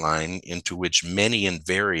storyline into which many and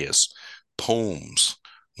various poems,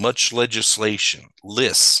 much legislation,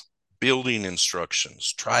 lists, building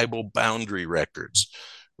instructions, tribal boundary records,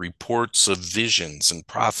 reports of visions and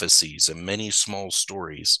prophecies, and many small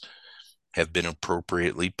stories have been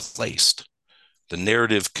appropriately placed. The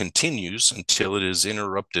narrative continues until it is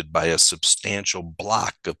interrupted by a substantial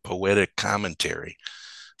block of poetic commentary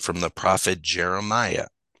from the prophet Jeremiah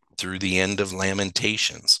through the end of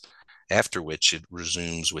Lamentations, after which it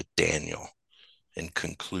resumes with Daniel and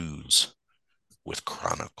concludes with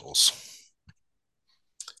Chronicles.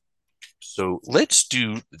 So let's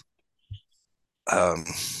do, let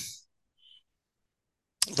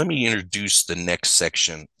me introduce the next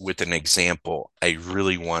section with an example I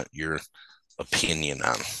really want your opinion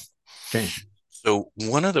on. Okay. So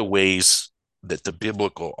one of the ways that the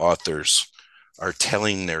biblical authors are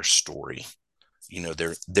telling their story,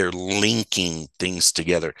 they're linking things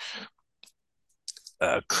together.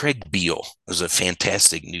 Craig Beale is a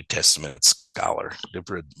fantastic New Testament scholar. I've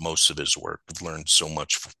read most of his work. I've learned so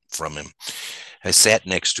much from him. I sat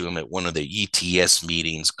next to him at one of the ETS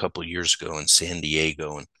meetings a couple of years ago in San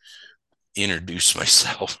Diego and introduced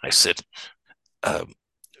myself. I said,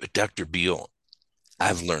 Dr. Beale,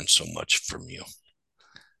 I've learned so much from you,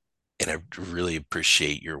 and I really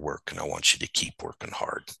appreciate your work, and I want you to keep working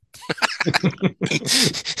hard.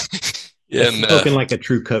 And spoken like a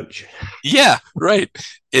true coach. Yeah, right.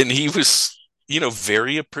 And he was,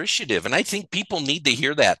 very appreciative. And I think people need to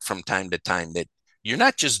hear that from time to time, that you're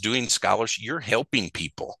not just doing scholarship, you're helping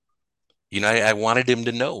people. I wanted him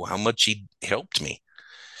to know how much he helped me.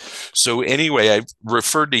 So anyway, I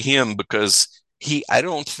referred to him because I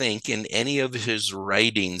don't think in any of his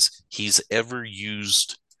writings he's ever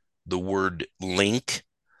used the word link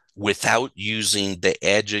without using the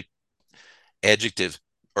adjective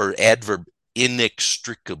or adverb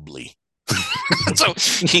inextricably. So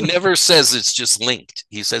he never says it's just linked.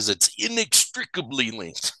 He says it's inextricably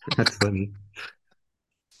linked. That's funny.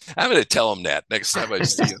 I'm going to tell him that next time I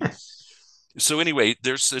see him. So anyway,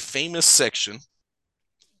 there's a famous section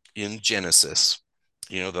in Genesis.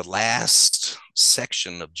 The last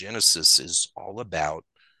section of Genesis is all about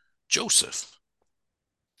Joseph.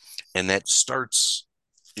 And that starts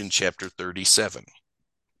in chapter 37.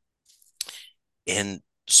 And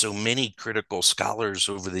so many critical scholars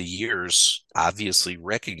over the years obviously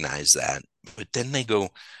recognize that. But then they go,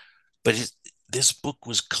 but this book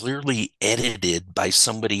was clearly edited by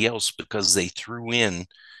somebody else because they threw in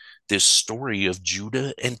this story of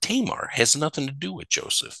Judah and Tamar. It has nothing to do with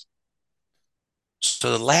Joseph.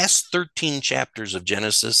 So the last 13 chapters of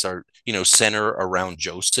Genesis are, center around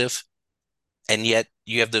Joseph. And yet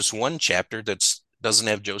you have this one chapter that doesn't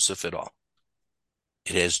have Joseph at all.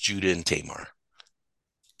 It has Judah and Tamar.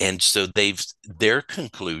 And so their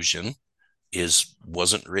conclusion the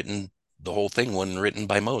whole thing wasn't written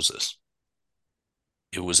by Moses.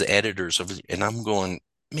 It was editors and I'm going,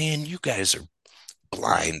 man, you guys are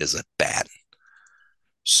blind as a bat.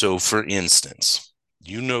 So for instance,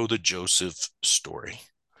 the Joseph story.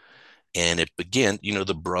 And it began,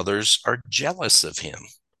 the brothers are jealous of him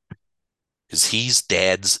because he's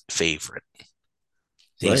dad's favorite.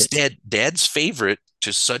 He's dad's favorite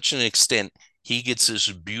to such an extent, he gets this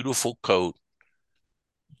beautiful coat.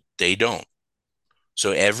 They don't.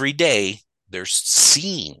 So every day they're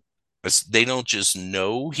seeing, they don't just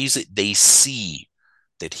know they see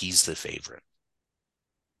that he's the favorite.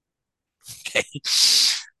 Okay.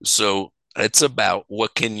 So it's about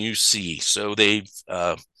what can you see? So they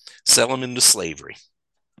sell him into slavery.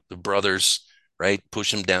 The brothers, right,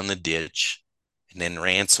 push him down the ditch and then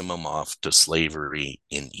ransom him off to slavery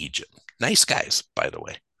in Egypt. Nice guys, by the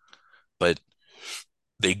way. But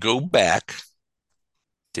they go back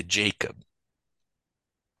to Jacob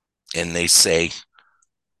and they say,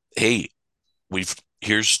 hey,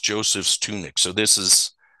 here's Joseph's tunic. So this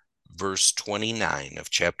is verse 29 of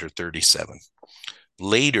chapter 37.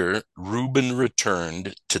 Later, Reuben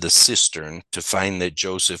returned to the cistern to find that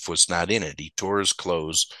Joseph was not in it. He tore his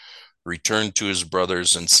clothes, returned to his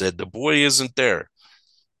brothers, and said, the boy isn't there.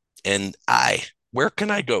 And where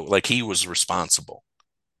can I go? Like he was responsible.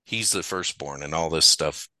 He's the firstborn, and all this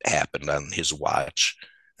stuff happened on his watch.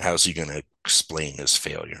 How's he going to explain his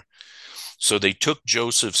failure? So they took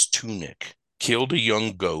Joseph's tunic, killed a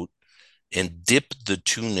young goat, and dipped the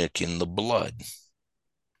tunic in the blood.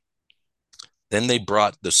 Then they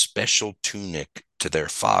brought the special tunic to their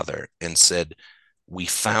father and said, we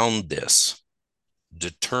found this.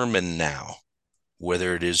 Determine now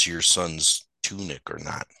whether it is your son's tunic or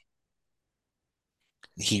not.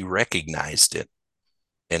 He recognized it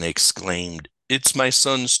and exclaimed, it's my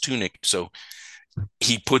son's tunic. So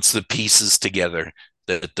he puts the pieces together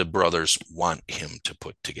that the brothers want him to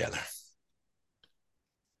put together.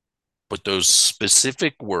 But those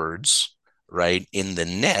specific words, right, in the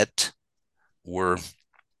net were,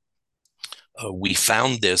 we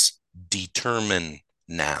found this, determine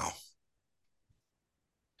now.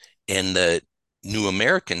 And the New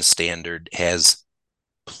American Standard has,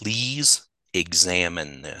 please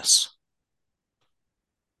examine this.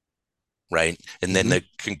 Right? And then the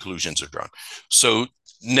conclusions are drawn. So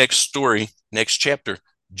next story, next chapter,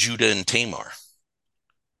 Judah and Tamar.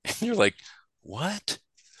 And you're like, what?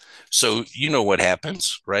 So you know what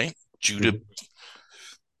happens, right?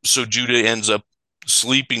 So Judah ends up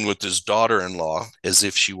sleeping with his daughter-in-law as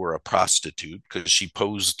if she were a prostitute because she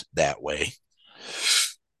posed that way.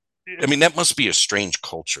 I mean, that must be a strange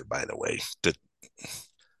culture, by the way.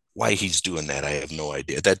 Why he's doing that, I have no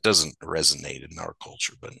idea. That doesn't resonate in our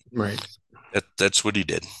culture, but right. That's what he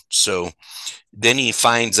did. So then he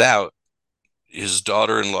finds out his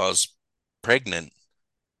daughter-in-law's pregnant,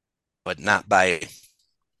 but not by,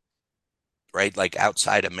 right, like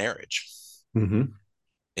outside of marriage. Mm-hmm.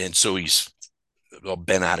 And so he's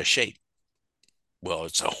bent out of shape. Well,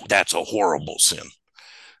 that's a horrible sin.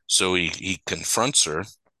 So he confronts her.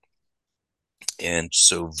 And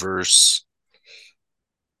so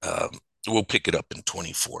we'll pick it up in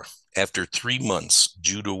 24. After 3 months,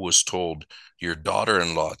 Judah was told, your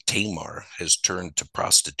daughter-in-law Tamar has turned to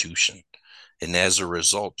prostitution and as a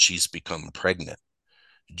result, she's become pregnant.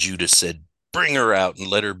 Judah said, "Bring her out and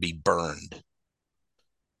let her be burned."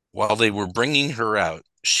 While they were bringing her out,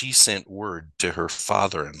 she sent word to her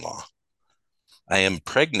father-in-law, "I am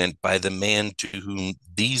pregnant by the man to whom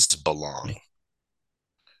these belong."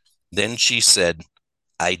 Then she said,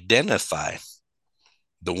 "Identify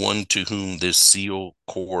the one to whom this seal,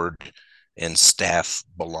 cord, and staff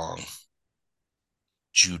belong."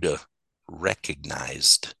 Judah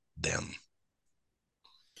recognized them.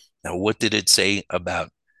 Now, what did it say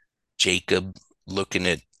about Jacob looking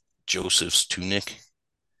at Joseph's tunic?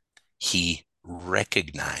 He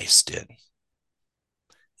recognized it.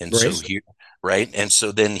 And right. So here, right? And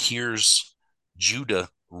so then here's Judah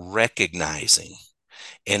recognizing.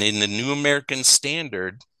 And in the New American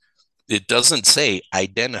Standard, it doesn't say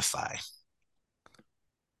identify.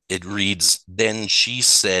 It reads, "Then she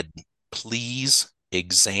said, please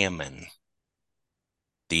examine."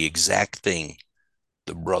 The exact thing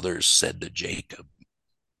the brothers said to Jacob.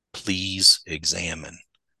 Please examine.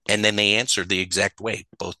 And then they answered the exact way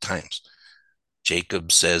both times.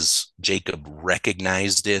 Jacob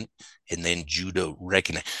recognized it, and then Judah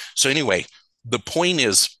recognized. So anyway, the point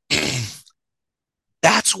is,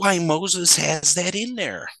 that's why Moses has that in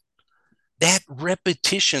there. That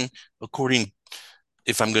repetition, according,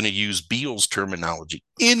 if I'm going to use Beale's terminology,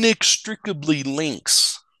 inextricably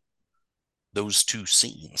links those two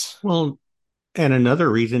scenes. Well, and another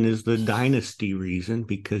reason is the dynasty reason,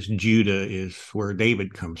 because Judah is where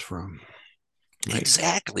David comes from. Right?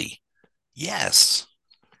 Exactly. Yes.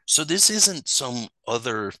 So this isn't some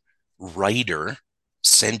other writer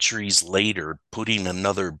centuries later putting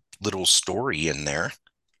another little story in there.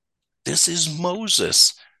 This is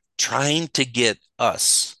Moses trying to get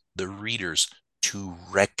us, the readers, to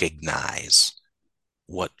recognize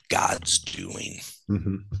what God's doing.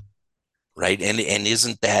 Mm-hmm. Right? And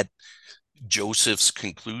isn't that Joseph's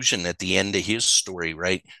conclusion at the end of his story,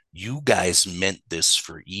 right? You guys meant this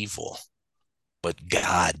for evil, but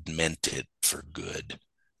God meant it for good.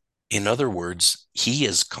 In other words, he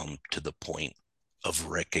has come to the point of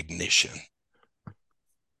recognition.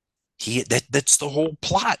 That's the whole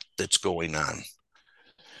plot that's going on.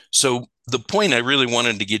 So the point I really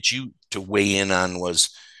wanted to get you to weigh in on was,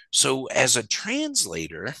 so as a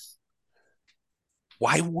translator,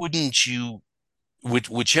 why wouldn't you,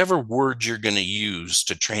 whichever word you're going to use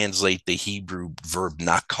to translate the Hebrew verb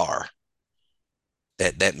nakar,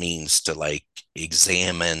 that means to like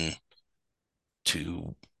examine,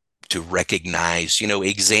 to recognize,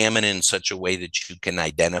 examine in such a way that you can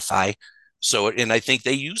identify. So, and I think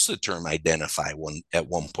they use the term identify at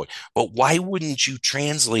one point, but why wouldn't you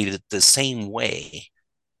translate it the same way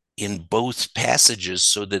in both passages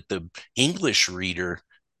so that the English reader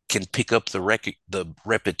can pick up the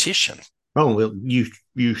repetition? Oh, well,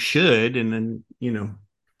 you should. And then,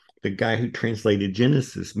 the guy who translated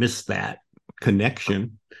Genesis missed that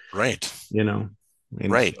connection. Right. And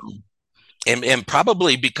right. So, and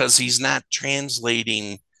probably because he's not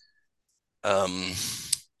translating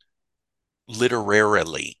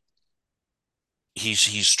literarily.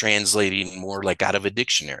 He's translating more like out of a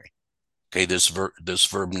dictionary. Okay, this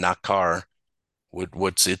verb nakar,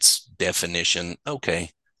 what's its definition? Okay,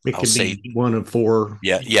 it could be one of four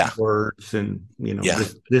words, and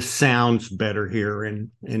this sounds better here, and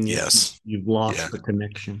yes, you've lost the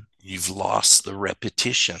connection. You've lost the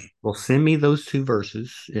repetition. Well, send me those two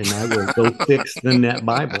verses, and I will go fix the Net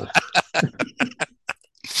Bible.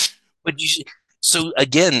 But so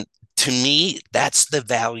again, to me, that's the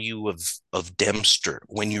value of Dempster.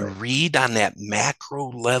 When you read on that macro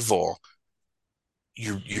level,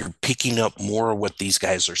 you're picking up more of what these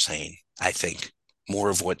guys are saying. I think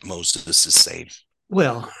more of what Moses is saying.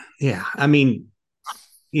 Well, yeah, I mean,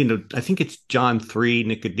 I think it's John 3,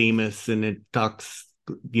 Nicodemus, and it talks.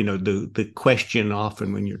 The question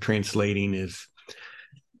often when you're translating is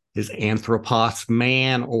anthropos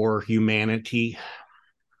man or humanity?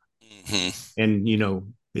 Mm-hmm.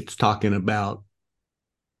 And it's talking about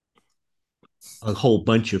a whole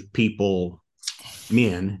bunch of people,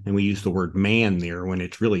 men, and we use the word man there when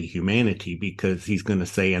it's really humanity, because he's going to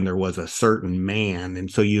say, and there was a certain man, and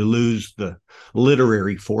so you lose the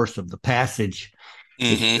literary force of the passage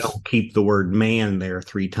if you don't keep the word man there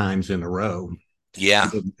 3 times in a row. Yeah.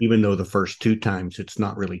 Even though the first 2 times it's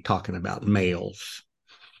not really talking about males.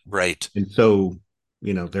 Right. And so,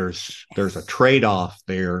 there's a trade-off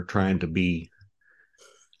there, trying to be,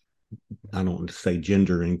 I don't want to say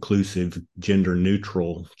gender inclusive, gender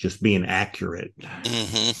neutral, just being accurate.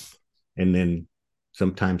 Mm-hmm. And then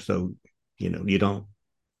sometimes, though, you don't,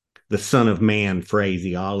 the Son of Man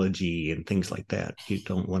phraseology and things like that, you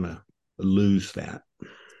don't want to lose that.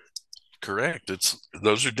 Correct.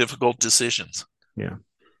 Those are difficult decisions. Yeah.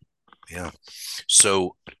 Yeah.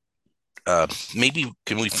 So maybe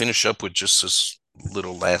can we finish up with just this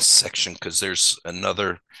little last section, because there's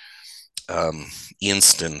another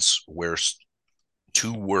instance where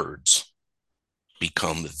two words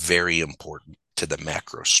become very important to the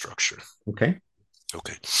macro structure. Okay.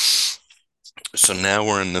 So now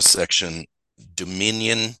we're in the section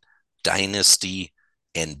Dominion, Dynasty,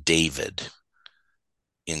 and David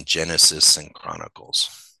in Genesis and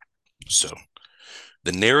Chronicles. So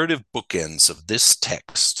the narrative bookends of this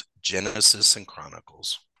text, Genesis and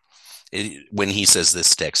Chronicles, when he says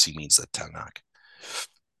this text, he means the Tanakh,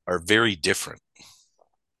 are very different.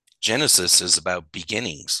 Genesis is about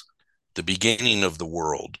beginnings, the beginning of the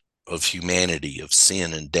world, of humanity, of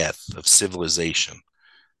sin and death, of civilization,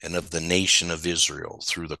 and of the nation of Israel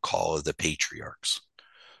through the call of the patriarchs.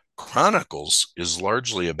 Chronicles is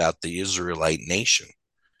largely about the Israelite nation,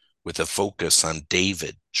 with a focus on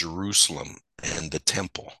David, Jerusalem, and the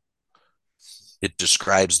temple. It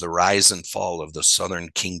describes the rise and fall of the southern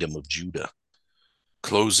kingdom of Judah,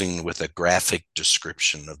 closing with a graphic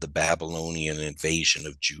description of the Babylonian invasion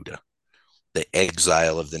of Judah, the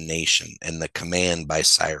exile of the nation, and the command by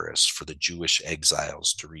Cyrus for the Jewish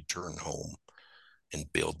exiles to return home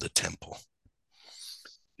and build the temple.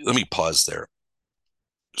 Let me pause there.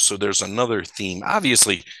 So there's another theme.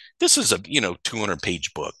 Obviously, this is a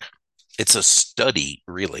 200-page book. It's a study,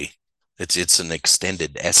 really. It's an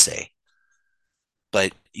extended essay.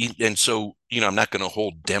 But so I'm not going to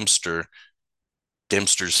hold Dempster's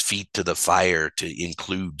feet to the fire to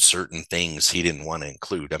include certain things he didn't want to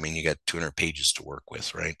include. I mean, you got 200 pages to work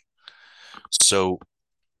with, right? So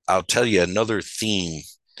I'll tell you another theme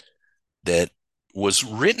that was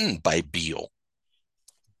written by Beale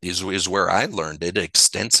is where I learned it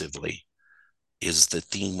extensively, is the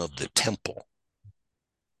theme of the temple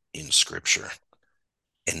in Scripture.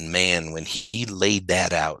 And man, when he laid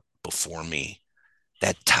that out before me,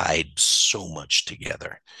 that tied so much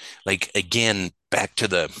together. Like, again, back to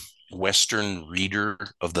the Western reader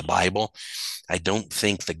of the Bible, I don't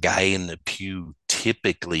think the guy in the pew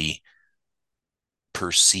typically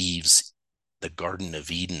perceives the Garden of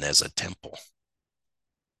Eden as a temple,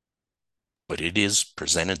 but it is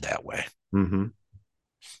presented that way. Mm-hmm.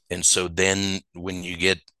 And so then when you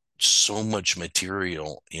get so much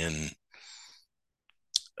material in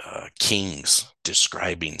Kings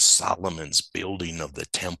describing Solomon's building of the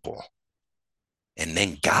temple, and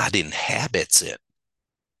then God inhabits it,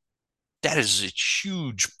 that is a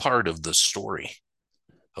huge part of the story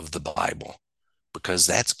of the Bible, because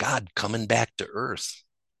that's God coming back to earth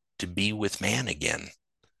to be with man again.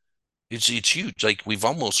 It's huge. Like, we've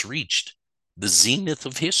almost reached the zenith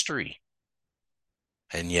of history,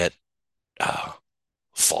 and yet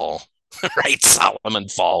fall. Right? Solomon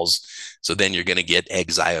falls. So then you're going to get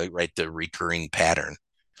exile, right? The recurring pattern.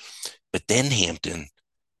 But then, Hampton,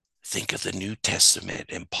 think of the New Testament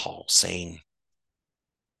and Paul saying,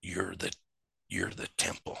 you're the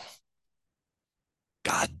temple.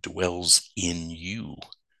 God dwells in you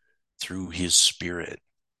through his Spirit.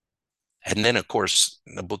 And then, of course,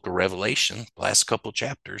 in the book of Revelation, last couple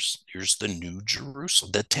chapters, here's the New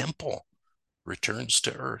Jerusalem, the temple returns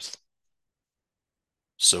to earth.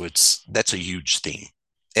 So that's a huge theme.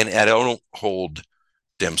 And I don't hold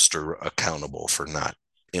Dempster accountable for not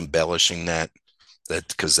embellishing that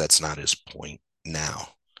because that's not his point now.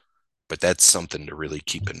 But that's something to really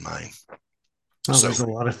keep in mind. Well, there's a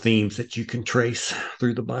lot of themes that you can trace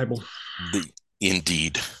through the Bible.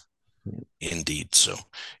 Indeed. So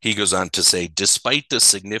he goes on to say, despite the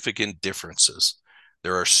significant differences,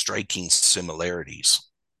 there are striking similarities.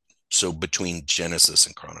 So between Genesis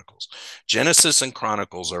and Chronicles. Genesis and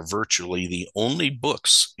Chronicles are virtually the only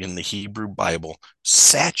books in the Hebrew Bible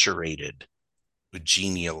saturated with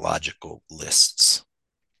genealogical lists.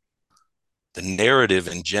 The narrative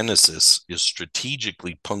in Genesis is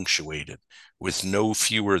strategically punctuated with no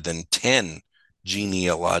fewer than 10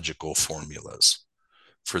 genealogical formulas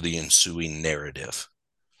for the ensuing narrative.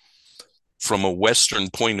 From a Western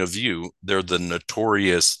point of view, they're the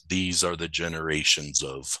notorious, these are the generations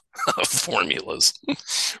of formulas,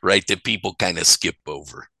 right? That people kind of skip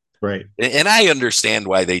over. Right. And I understand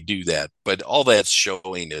why they do that, but all that's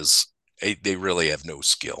showing is they really have no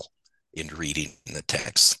skill in reading the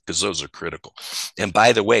text, because those are critical. And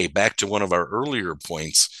by the way, back to one of our earlier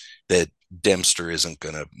points that Dempster isn't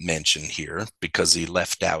going to mention here because he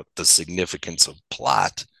left out the significance of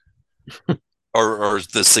plot or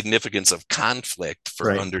the significance of conflict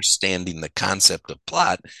for understanding the concept of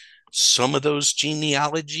plot. Some of those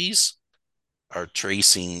genealogies are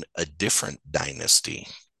tracing a different dynasty.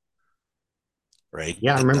 right?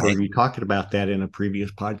 Yeah, I remember you talking about that in a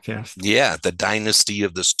previous podcast. Yeah, the dynasty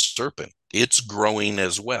of the serpent. It's growing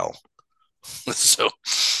as well. So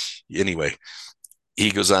anyway,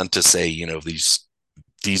 he goes on to say,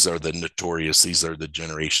 these are the notorious, these are the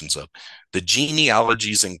generations of the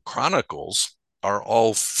genealogies and chronicles are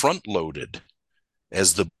all front loaded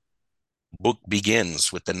as the book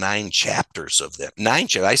begins with the 9 chapters of them.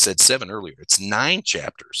 I said 7 earlier. It's 9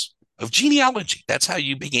 chapters of genealogy. That's how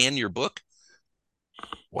you began your book.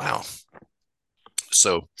 Wow.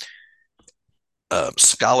 So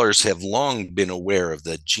scholars have long been aware of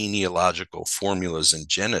the genealogical formulas in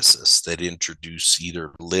Genesis that introduce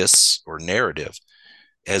either lists or narrative.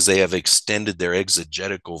 As they have extended their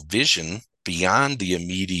exegetical vision beyond the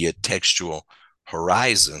immediate textual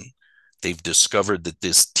horizon, they've discovered that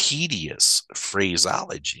this tedious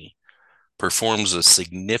phraseology performs a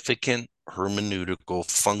significant hermeneutical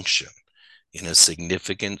function. In a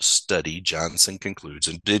significant study, Johnson concludes,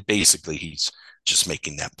 and basically he's just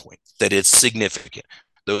making that point, that it's significant.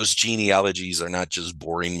 Those genealogies are not just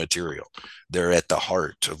boring material. They're at the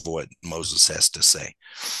heart of what Moses has to say.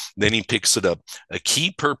 Then he picks it up. A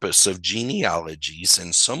key purpose of genealogies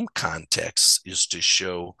in some contexts is to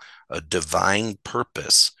show a divine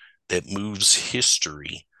purpose that moves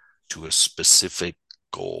history to a specific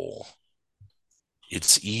goal.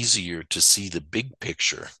 It's easier to see the big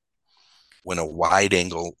picture when a wide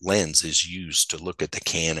angle lens is used to look at the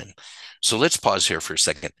canon. So let's pause here for a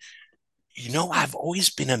second. I've always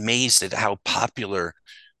been amazed at how popular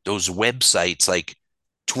those websites like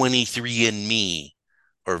 23andMe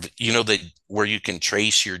or, where you can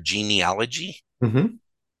trace your genealogy. Mm-hmm.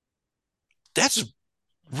 That's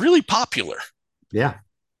really popular. Yeah.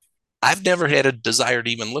 I've never had a desire to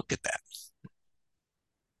even look at that.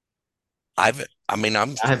 I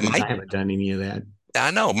haven't done any of that.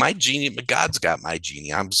 I know my genie, but God's got my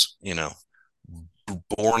genie. I'm,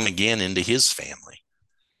 born again into his family.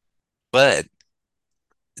 But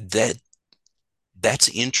that's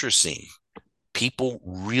interesting. People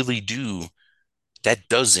really do. That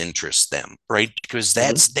does interest them, right? Because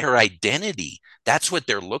that's their identity. That's what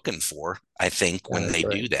they're looking for, I think, when they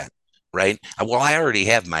do that, right? Well, I already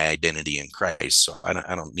have my identity in Christ, so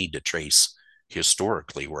I don't need to trace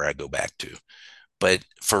historically where I go back to. But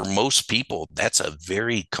for most people, that's a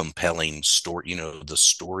very compelling story, the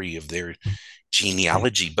story of their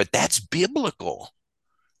genealogy. But that's biblical,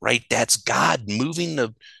 right? That's God moving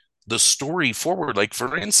the story forward. Like,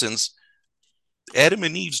 for instance, Adam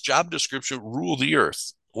and Eve's job description, rule the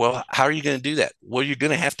earth. Well, how are you going to do that? Well, you're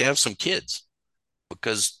going to have some kids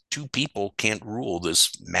because 2 people can't rule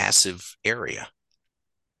this massive area.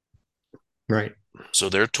 Right. So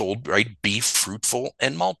they're told, right, be fruitful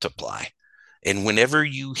and multiply. And whenever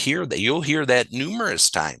you hear that, you'll hear that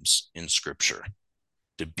numerous times in scripture,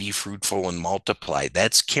 to be fruitful and multiply.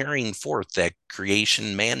 That's carrying forth that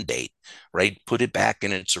creation mandate, right? Put it back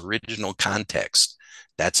in its original context.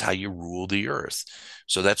 That's how you rule the earth.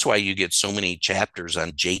 So that's why you get so many chapters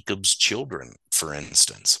on Jacob's children, for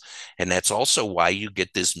instance. And that's also why you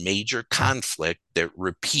get this major conflict that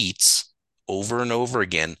repeats over and over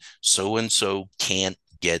again. So-and-so can't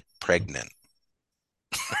get pregnant.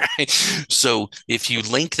 Right? So if you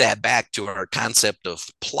link that back to our concept of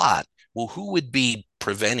plot, well, who would be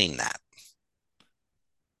preventing that?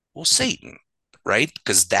 Well, Satan, right?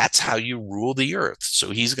 Because that's how you rule the earth. So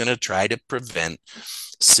he's going to try to prevent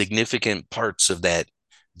significant parts of that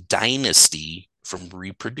dynasty from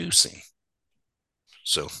reproducing.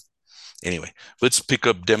 So anyway, let's pick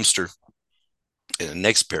up Dempster in the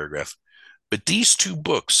next paragraph. But these 2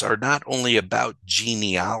 books are not only about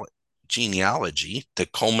genealogy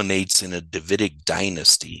that culminates in a Davidic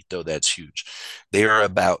dynasty, though that's huge. They are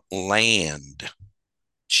about land,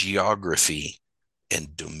 geography,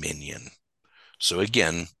 and dominion. So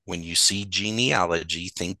again, when you see genealogy,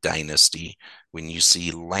 think dynasty. When you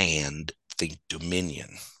see land, think dominion.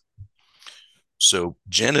 So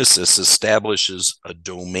Genesis establishes a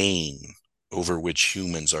domain over which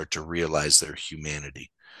humans are to realize their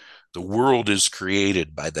humanity. The world is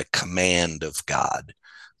created by the command of God.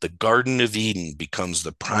 The Garden of Eden becomes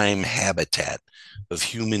the prime habitat of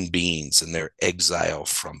human beings in their exile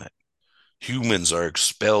from it. Humans are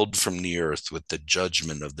expelled from the earth with the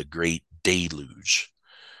judgment of the great deluge.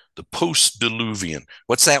 The post-diluvian.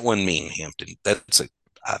 What's that one mean, Hampton? That's an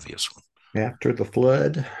obvious one. After the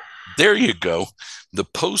flood. There you go. The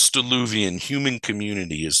post-diluvian human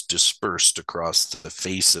community is dispersed across the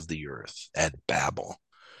face of the earth at Babel.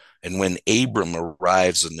 And when Abram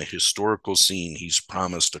arrives in the historical scene, he's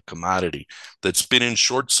promised a commodity that's been in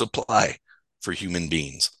short supply for human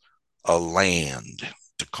beings, a land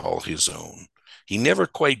to call his own. He never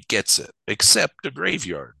quite gets it, except a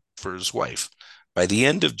graveyard for his wife. By the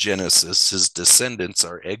end of Genesis, his descendants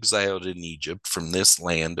are exiled in Egypt from this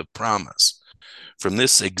land of promise. From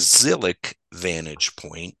this exilic vantage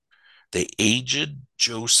point, the aged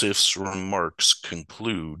Joseph's remarks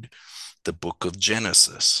conclude the book of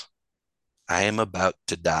Genesis. I am about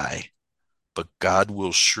to die, but God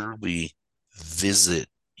will surely visit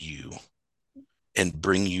you and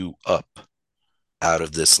bring you up out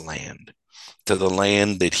of this land, to the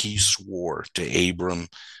land that he swore to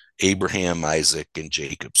Abraham, Isaac, and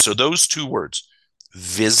Jacob. So those two words,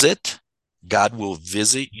 visit, God will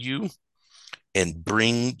visit you and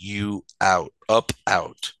bring you out, up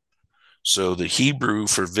out. So the Hebrew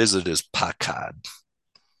for visit is pakad.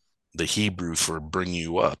 The Hebrew for bring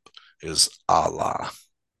you up is Allah.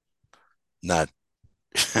 Not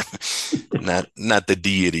the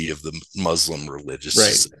deity of the Muslim religion.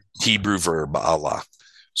 Right. Hebrew verb Allah.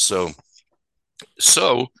 So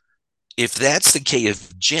if that's the case,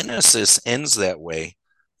 if Genesis ends that way,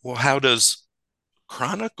 well, how does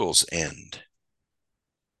Chronicles end?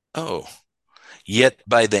 Oh, yet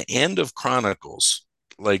by the end of Chronicles,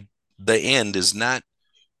 like the end is not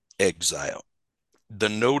exile. The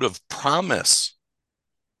note of promise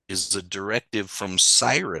is a directive from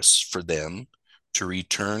Cyrus for them to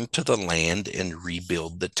return to the land and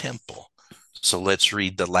rebuild the temple. So let's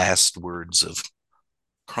read the last words of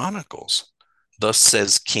Chronicles. Thus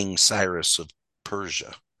says King Cyrus of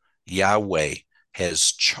Persia, Yahweh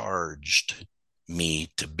has charged me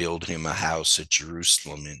to build him a house at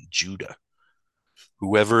Jerusalem in Judah.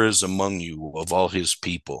 Whoever is among you of all his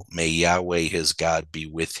people, may Yahweh his God be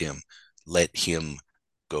with him. Let him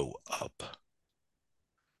go up.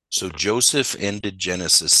 So Joseph ended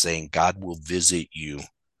Genesis saying, God will visit you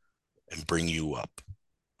and bring you up.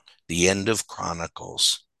 The end of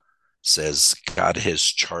Chronicles says, God has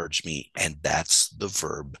charged me, and that's the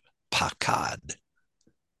verb pakad.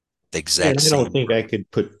 The exact same. I don't think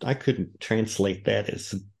I couldn't translate that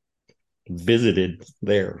as visited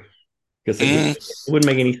there, because it wouldn't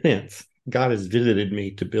make any sense. God has visited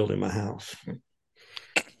me to build him a house.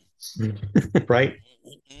 Right?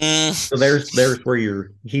 So there's where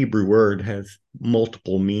your Hebrew word has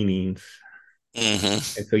multiple meanings. And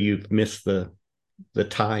so you've missed the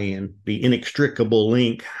tie-in, the inextricable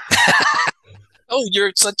link. Oh,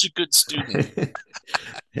 you're such a good student.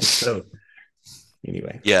 So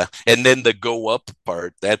anyway. Yeah. And then the go up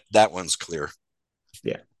part, that one's clear.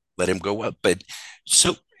 Yeah. Let him go up. But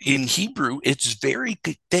so in Hebrew, it's very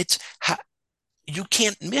good. That's how you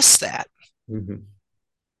can't miss that. Mm-hmm.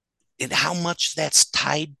 And how much that's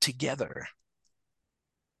tied together.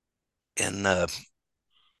 And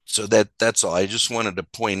so that's all. I just wanted to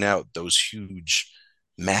point out those huge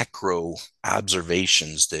macro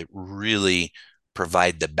observations that really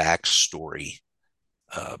provide the backstory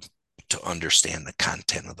to understand the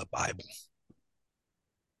content of the Bible.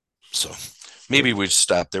 So maybe we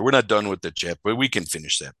stop there. We're not done with the chat, but we can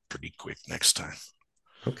finish that pretty quick next time.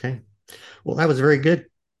 Okay. Well, that was very good.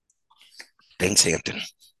 Thanks, Hampton.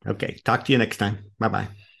 Okay. Talk to you next time. Bye-bye.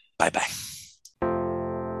 Bye-bye.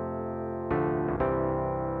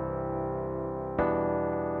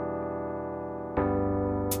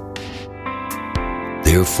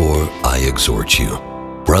 Therefore, I exhort you,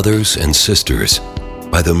 brothers and sisters,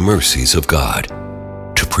 by the mercies of God,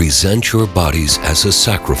 to present your bodies as a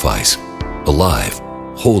sacrifice, alive,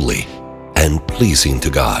 holy, and pleasing to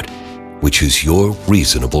God, which is your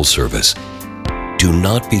reasonable service. Do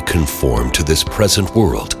not be conformed to this present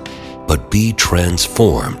world, but be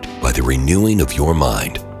transformed by the renewing of your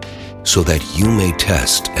mind, so that you may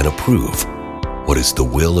test and approve what is the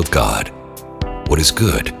will of God, what is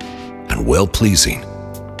good and well-pleasing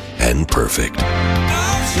and perfect.